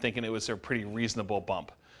time thinking it was a pretty reasonable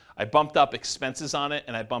bump. I bumped up expenses on it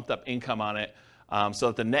and I bumped up income on it. So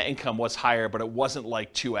that the net income was higher, but it wasn't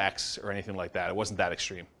like 2x or anything like that. It wasn't that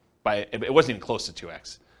extreme. It wasn't even close to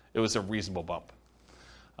 2x. It was a reasonable bump.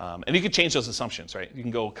 And you could change those assumptions, right? You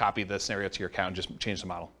can go copy the scenario to your account and just change the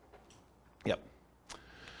model. Yep.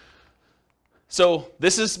 So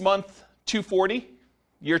this is month 240,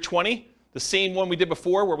 year 20. The same one we did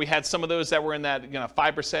before where we had some of those that were in that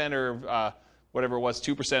 5% or whatever it was,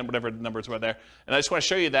 2%, whatever the numbers were there. And I just want to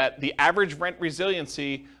show you that the average rent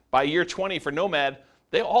resiliency by year 20 for Nomad,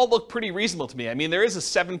 they all look pretty reasonable to me. I mean, there is a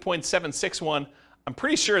 7.76 one. I'm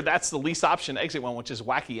pretty sure that's the lease option exit one, which is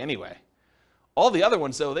wacky anyway. All the other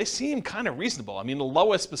ones, though, they seem kind of reasonable. I mean, the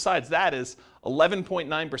lowest besides that is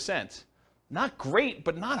 11.9%. Not great,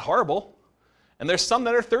 but not horrible. And there's some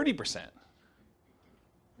that are 30%.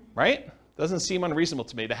 Right? Doesn't seem unreasonable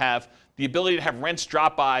to me to have the ability to have rents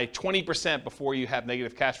drop by 20% before you have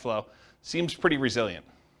negative cash flow. Seems pretty resilient.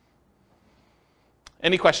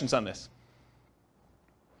 Any questions on this?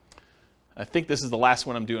 I think this is the last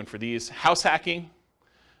one I'm doing for these. House hacking.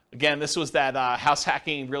 Again, this was that house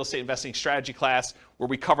hacking real estate investing strategy class where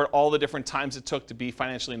we covered all the different times it took to be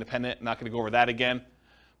financially independent. I'm not going to go over that again.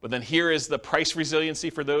 But then here is the price resiliency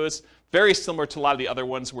for those. Very similar to a lot of the other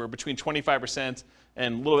ones where between 25%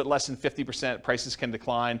 and a little bit less than 50% prices can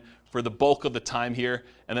decline for the bulk of the time here.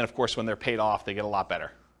 And then, of course, when they're paid off, they get a lot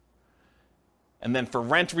better. And then for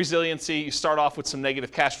rent resiliency, you start off with some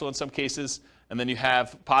negative cash flow in some cases, and then you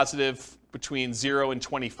have positive between 0 and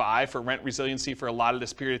 25 for rent resiliency for a lot of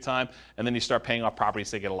this period of time, and then you start paying off properties,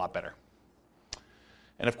 they get a lot better.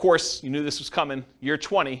 And of course, you knew this was coming. Year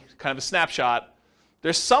 20, kind of a snapshot.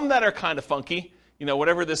 There's some that are kind of funky.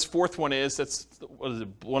 Whatever this fourth one is, that's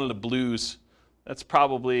one of the blues. That's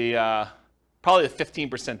probably a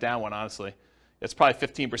 15% down one, honestly. It's probably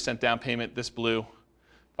 15% down payment, this blue,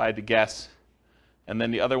 if I had to guess. And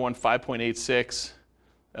then the other one, 5.86,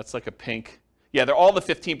 that's like a pink. Yeah, they're all the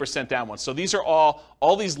 15% down ones. So these are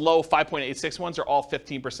all these low 5.86 ones are all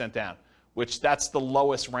 15% down, which that's the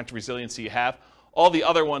lowest rent resiliency you have. All the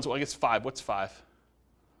other ones, well, I guess 5. What's 5?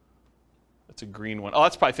 That's a green one. Oh,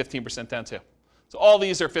 that's probably 15% down too. So all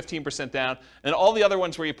these are 15% down. And all the other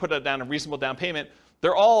ones where you put down a reasonable down payment,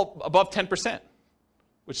 they're all above 10%,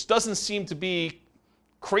 which doesn't seem to be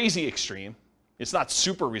crazy extreme. It's not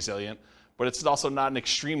super resilient, but it's also not an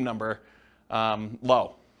extreme number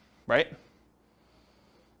low, right?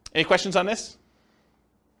 Any questions on this?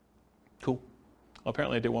 Cool. Oh,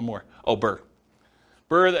 apparently I did one more. Oh, BRRRR.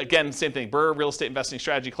 BRRRR, again, same thing. BRRRR, real estate investing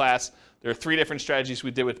strategy class. There are 3 different strategies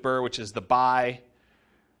we did with BRRRR, which is the buy,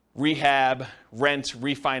 rehab, rent,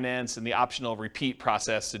 refinance, and the optional repeat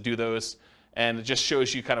process to do those. And it just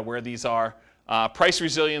shows you kind of where these are. Price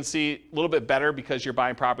resiliency, a little bit better because you're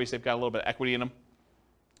buying properties. They've got a little bit of equity in them.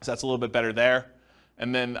 So that's a little bit better there.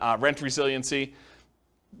 And then rent resiliency,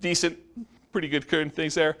 decent, pretty good current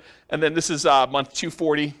things there. And then this is month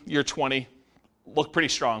 240, year 20. Look pretty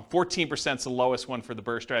strong. 14% is the lowest one for the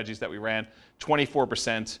BRRRR strategies that we ran.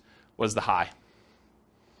 24% was the high.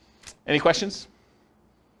 Any questions?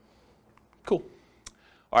 Cool.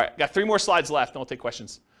 All right, got 3 more slides left, and we'll take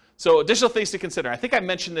questions. So additional things to consider. I think I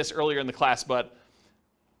mentioned this earlier in the class, but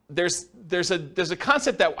there's a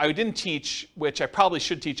concept that I didn't teach, which I probably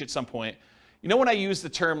should teach at some point. You know when I use the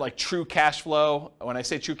term like true cash flow, when I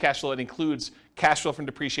say true cash flow, it includes cash flow from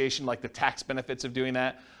depreciation, like the tax benefits of doing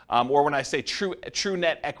that. Or when I say true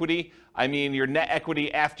net equity, I mean your net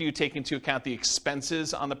equity after you take into account the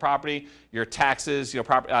expenses on the property, your taxes,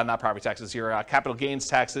 not property taxes, your capital gains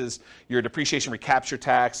taxes, your depreciation recapture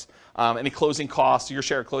tax, any closing costs, your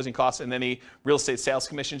share of closing costs, and any real estate sales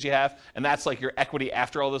commissions you have. And that's like your equity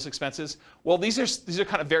after all those expenses. Well, these are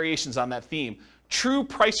kind of variations on that theme. True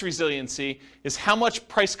price resiliency is how much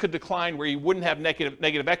price could decline where you wouldn't have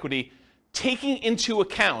negative equity, taking into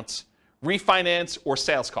account refinance or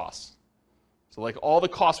sales costs. So like all the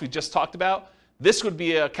costs we just talked about, this would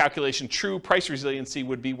be a calculation. True price resiliency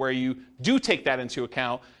would be where you do take that into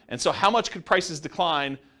account. And so how much could prices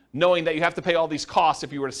decline knowing that you have to pay all these costs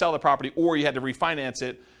if you were to sell the property or you had to refinance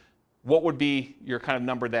it? What would be your kind of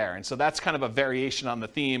number there? And so that's kind of a variation on the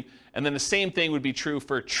theme. And then the same thing would be true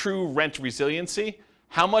for true rent resiliency.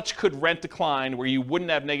 How much could rent decline where you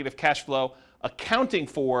wouldn't have negative cash flow, accounting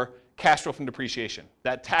for cash flow from depreciation,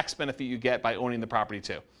 that tax benefit you get by owning the property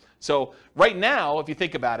too. So right now, if you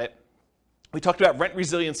think about it, we talked about rent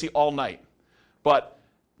resiliency all night. But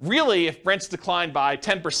really, if rents declined by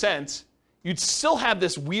 10%, you'd still have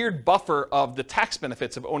this weird buffer of the tax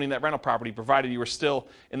benefits of owning that rental property, provided you were still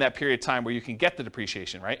in that period of time where you can get the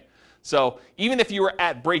depreciation, right? So even if you were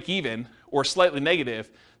at break even or slightly negative,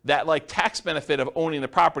 that like tax benefit of owning the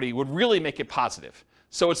property would really make it positive.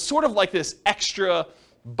 So it's sort of like this extra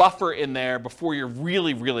buffer in there before you're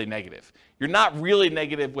really, really negative. You're not really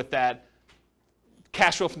negative with that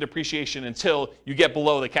cash flow from depreciation until you get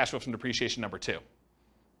below the cash flow from depreciation number 2. Does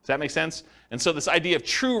that make sense? And so this idea of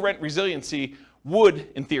true rent resiliency would,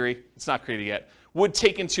 in theory, it's not created yet, would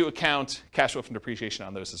take into account cash flow from depreciation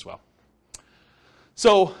on those as well.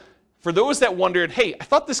 So for those that wondered, hey, I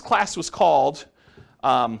thought this class was called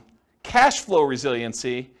cash flow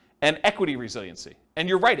resiliency and equity resiliency. And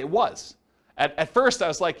you're right, it was. At first, I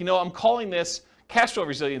was like, I'm calling this cash flow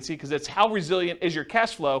resiliency because it's how resilient is your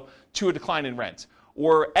cash flow to a decline in rent.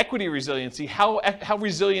 Or equity resiliency, how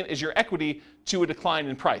resilient is your equity to a decline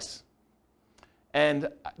in price. And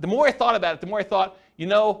the more I thought about it, the more I thought,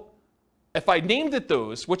 if I named it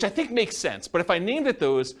those, which I think makes sense, but if I named it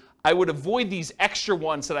those, I would avoid these extra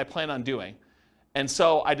ones that I plan on doing. And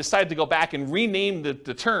so I decided to go back and rename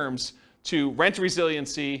the terms to rent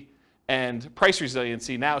resiliency and price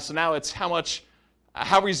resiliency now. So now it's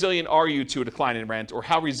how resilient are you to a decline in rent, or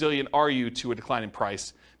how resilient are you to a decline in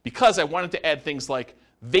price? Because I wanted to add things like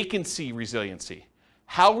vacancy resiliency.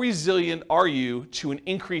 How resilient are you to an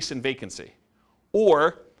increase in vacancy?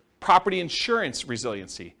 Or property insurance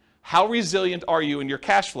resiliency. How resilient are you in your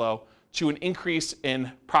cash flow to an increase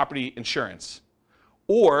in property insurance?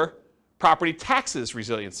 Or property taxes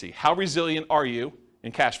resiliency. How resilient are you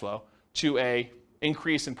in cash flow to an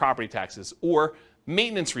increase in property taxes? Or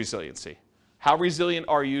maintenance resiliency. How resilient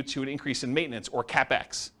are you to an increase in maintenance or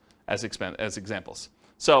CapEx as examples?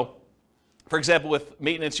 So, for example, with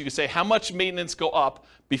maintenance, you could say, how much maintenance go up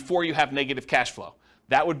before you have negative cash flow?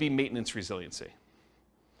 That would be maintenance resiliency.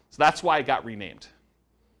 So that's why it got renamed.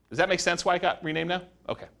 Does that make sense why it got renamed now?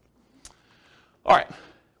 Okay. All right.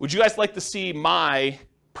 Would you guys like to see my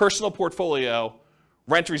personal portfolio,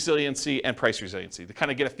 rent resiliency and price resiliency, to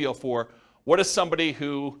kind of get a feel for what is somebody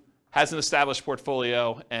who has an established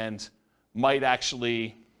portfolio and might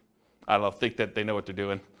actually, think that they know what they're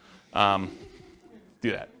doing, do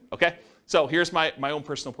that, okay? So here's my own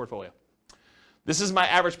personal portfolio. This is my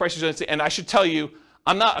average price resiliency, and I should tell you,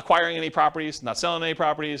 I'm not acquiring any properties, not selling any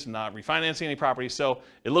properties, not refinancing any properties, so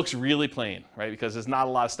it looks really plain, right? Because there's not a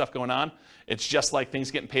lot of stuff going on. It's just like things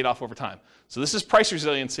getting paid off over time. So this is price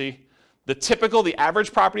resiliency. The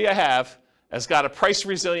average property I have has got a price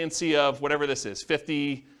resiliency of whatever this is,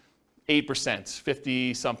 58%,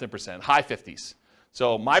 50-something percent, high 50s.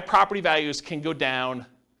 So my property values can go down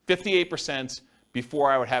 58%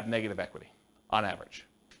 before I would have negative equity on average.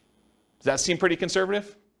 Does that seem pretty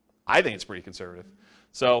conservative? I think it's pretty conservative.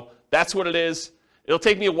 So that's what it is. It'll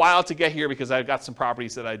take me a while to get here because I've got some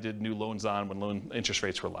properties that I did new loans on when loan interest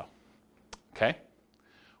rates were low. Okay?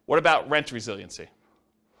 What about rent resiliency?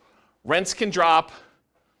 Rents can drop,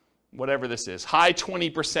 whatever this is, high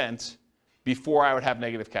 20% before I would have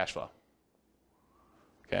negative cash flow.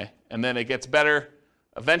 Okay? And then it gets better.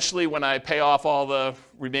 Eventually, when I pay off all the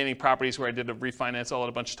remaining properties where I did a refinance all at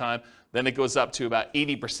a bunch of time, then it goes up to about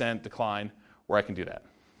 80% decline where I can do that.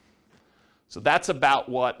 So that's about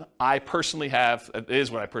what I personally have, it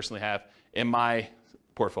is what I personally have in my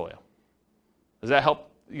portfolio. Does that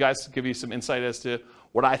help you guys, give you some insight as to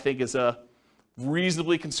what I think is a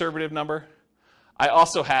reasonably conservative number? I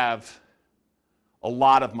also have a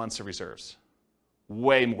lot of months of reserves,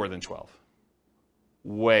 way more than 12.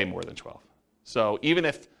 Way more than 12. So even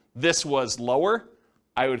if this was lower,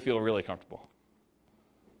 I would feel really comfortable.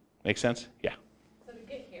 Make sense? Yeah. So to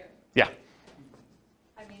get here, Yeah.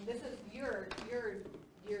 I mean, this is your years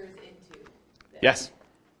into this. Yes.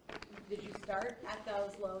 Did you start at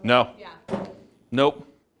those low? No. Yeah. Nope.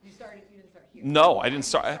 You didn't start here. No, I didn't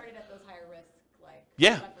start. You started at those higher risk, like.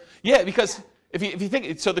 Yeah. leverage. Yeah, because if you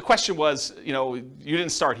think, so the question was, you didn't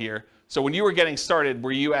start here. So when you were getting started,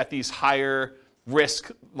 were you at these higher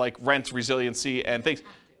risk, like rent resiliency and things?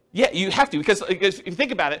 Yeah, you have to, because if you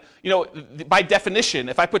think about it, by definition,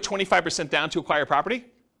 if I put 25% down to acquire property,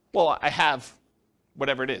 well, I have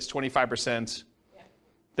whatever it is, 25%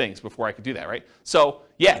 things before I could do that, right? So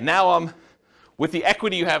yeah, now I'm, with the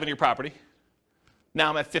equity you have in your property, now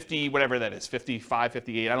I'm at 50, whatever that is, 55,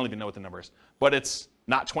 58, I don't even know what the number is, but it's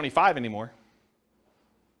not 25 anymore,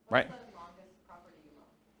 right? What's the longest property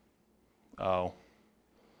you own? Oh,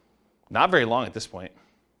 not very long at this point.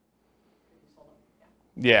 You sold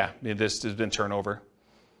them, yeah. Yeah, there's been turnover.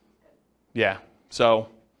 Yeah, so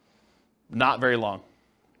not very long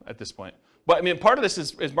at this point. But I mean, part of this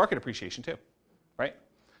is market appreciation too, right?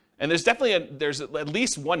 And there's definitely there's at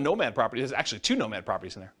least one nomad property. There's actually 2 nomad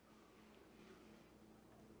properties in there.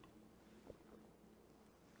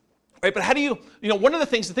 Right, but how do you one of the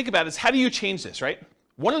things to think about is how do you change this, right?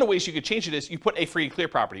 One of the ways you could change it is you put a free and clear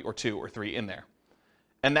property or 2 or 3 in there.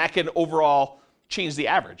 And that can overall change the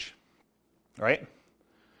average, right?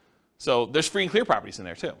 So there's free and clear properties in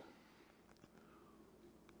there too.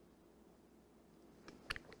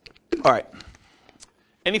 All right.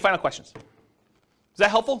 Any final questions? Is that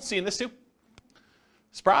helpful, seeing this too?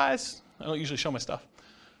 Surprise. I don't usually show my stuff.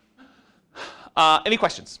 Any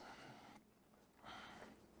questions?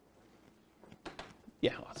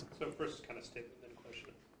 Yeah, awesome. So first kind of statement, then question.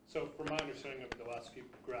 So from my understanding of the last few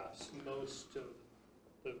graphs, most of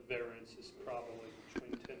the variance is probably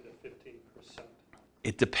between 10 to 15%.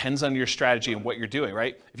 It depends on your strategy and what you're doing,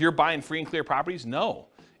 right? If you're buying free and clear properties, no.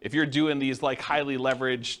 If you're doing these like highly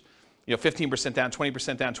leveraged, 15% down,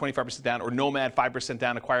 20% down, 25% down, or Nomad 5%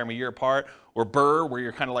 down, acquire them a year apart, or Burr, where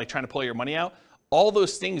you're kind of like trying to pull your money out, all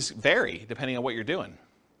those things vary depending on what you're doing.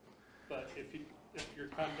 But if you're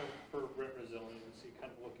kind of for rent resiliency,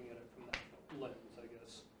 kind of looking at it from that lens, I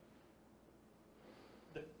guess.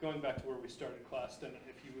 Going back to where we started class, then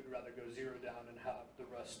if you would rather go 0 down and have the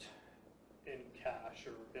rest in cash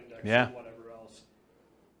or index or whatever else,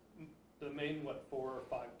 the main 4 or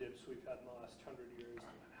 5 dips we've had in the last 100 years,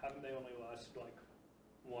 haven't they only lasted like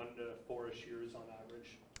 1 to 4-ish years on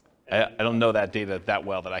average? I don't know that data that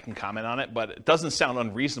well that I can comment on it, but it doesn't sound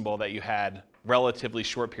unreasonable that you had relatively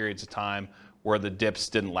short periods of time where the dips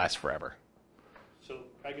didn't last forever. So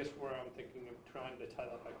I guess where I'm thinking of trying to tie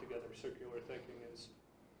that back together, circular thinking, is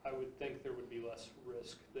I would think there would be less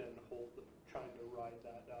risk than trying to ride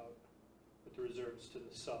that out with the reserves to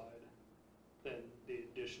the side than the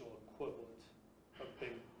additional equivalent of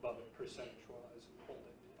being above it percentage-wise and holding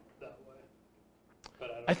it that way.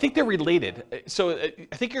 But I think they're related. So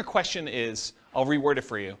I think your question is, I'll reword it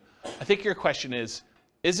for you. I think your question is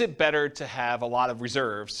it better to have a lot of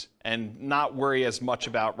reserves and not worry as much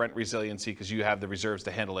about rent resiliency because you have the reserves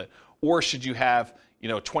to handle it? Or should you have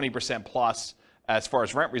 20% plus as far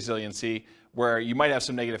as rent resiliency where you might have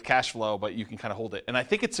some negative cash flow, but you can kind of hold it? And I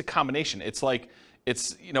think it's a combination. It's like,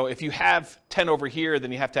 if you have 10 over here,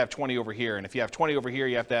 then you have to have 20 over here. And if you have 20 over here,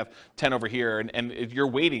 you have to have 10 over here. And you're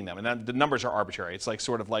weighting them. And then the numbers are arbitrary. It's like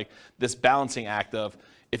sort of like this balancing act of,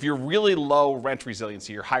 if you're really low rent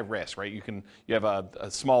resiliency, you're high risk, right? You have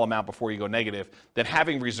a small amount before you go negative, then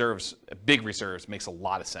having reserves, big reserves, makes a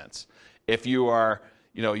lot of sense. If you are,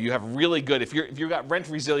 you have really good, if you've got rent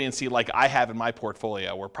resiliency like I have in my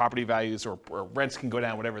portfolio, where property values or rents can go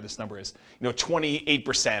down, whatever this number is,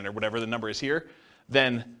 28% or whatever the number is here,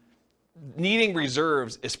 then needing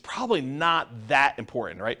reserves is probably not that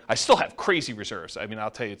important, right? I still have crazy reserves. I mean,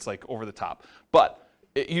 I'll tell you, it's like over the top. But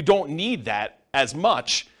you don't need that as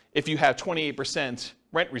much if you have 28%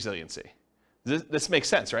 rent resiliency. This makes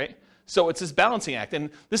sense, right? So it's this balancing act. And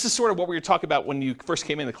this is sort of what we were talking about when you first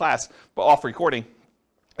came into class, but off recording,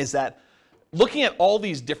 is that looking at all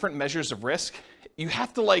these different measures of risk, you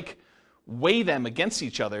have to like weigh them against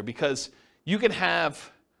each other, because you can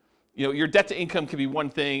have, your debt to income can be one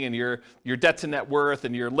thing, and your debt to net worth,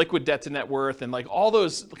 and your liquid debt to net worth, and like all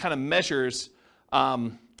those kind of measures, debt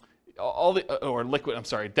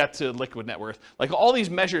to liquid net worth, like all these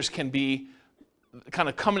measures can be kind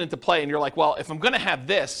of coming into play, and you're like, well, if I'm going to have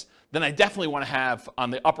this, then I definitely want to have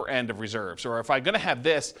on the upper end of reserves. Or if I'm going to have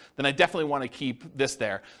this, then I definitely want to keep this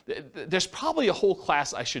there. There's probably a whole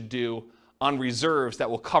class I should do on reserves that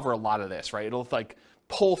will cover a lot of this, right? It'll like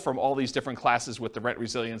pull from all these different classes with the rent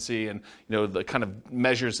resiliency and the kind of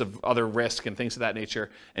measures of other risk and things of that nature,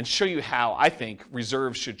 and show you how I think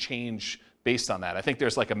reserves should change based on that. I think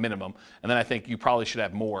there's like a minimum, and then I think you probably should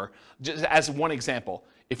have more. Just as one example,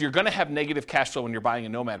 if you're going to have negative cash flow when you're buying a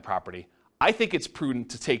nomad property, I think it's prudent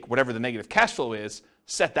to take whatever the negative cash flow is,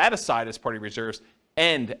 set that aside as part of your reserves,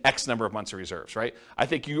 and X number of months of reserves, right? I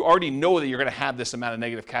think you already know that you're going to have this amount of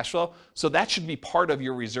negative cash flow, so that should be part of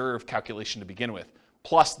your reserve calculation to begin with,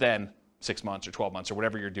 plus then 6 months or 12 months or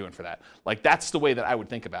whatever you're doing for that. Like, that's the way that I would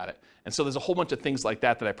think about it. And so there's a whole bunch of things like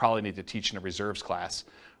that that I probably need to teach in a reserves class,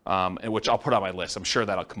 and which I'll put on my list. I'm sure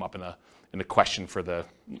that'll come up in a question for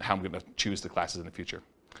how I'm going to choose the classes in the future.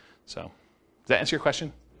 So, does that answer your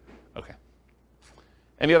question? Okay.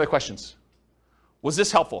 Any other questions? Was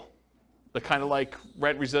this helpful? The kind of like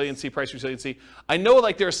rent resiliency, price resiliency. I know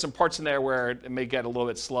like there's some parts in there where it may get a little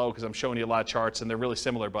bit slow because I'm showing you a lot of charts and they're really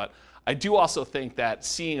similar, but I do also think that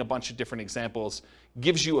seeing a bunch of different examples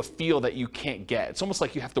gives you a feel that you can't get. It's almost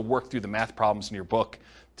like you have to work through the math problems in your book,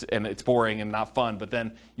 and it's boring and not fun, but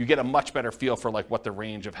then you get a much better feel for like what the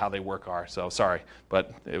range of how they work are. So sorry,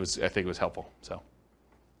 but I think it was helpful. So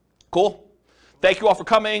cool. Thank you all for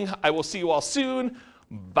coming. I will see you all soon.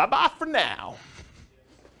 Bye-bye for now.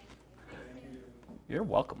 You're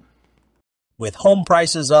welcome. With home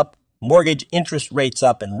prices up, mortgage interest rates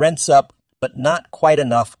up, and rents up, but not quite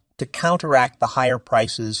enough to counteract the higher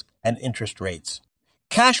prices and interest rates.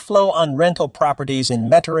 Cash flow on rental properties in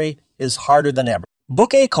Metairie is harder than ever.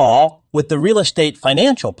 Book a call with the Real Estate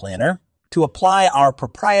Financial Planner to apply our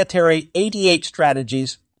proprietary 88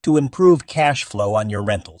 strategies to improve cash flow on your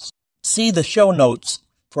rentals. See the show notes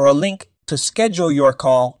for a link to schedule your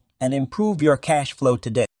call and improve your cash flow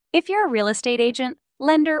today. If you're a real estate agent,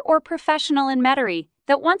 lender, or professional in Metairie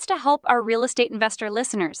that wants to help our real estate investor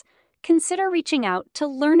listeners, consider reaching out to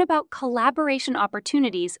learn about collaboration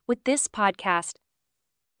opportunities with this podcast.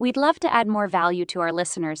 We'd love to add more value to our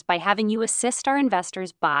listeners by having you assist our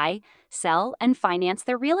investors buy, sell, and finance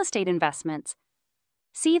their real estate investments.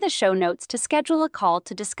 See the show notes to schedule a call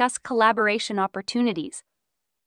to discuss collaboration opportunities.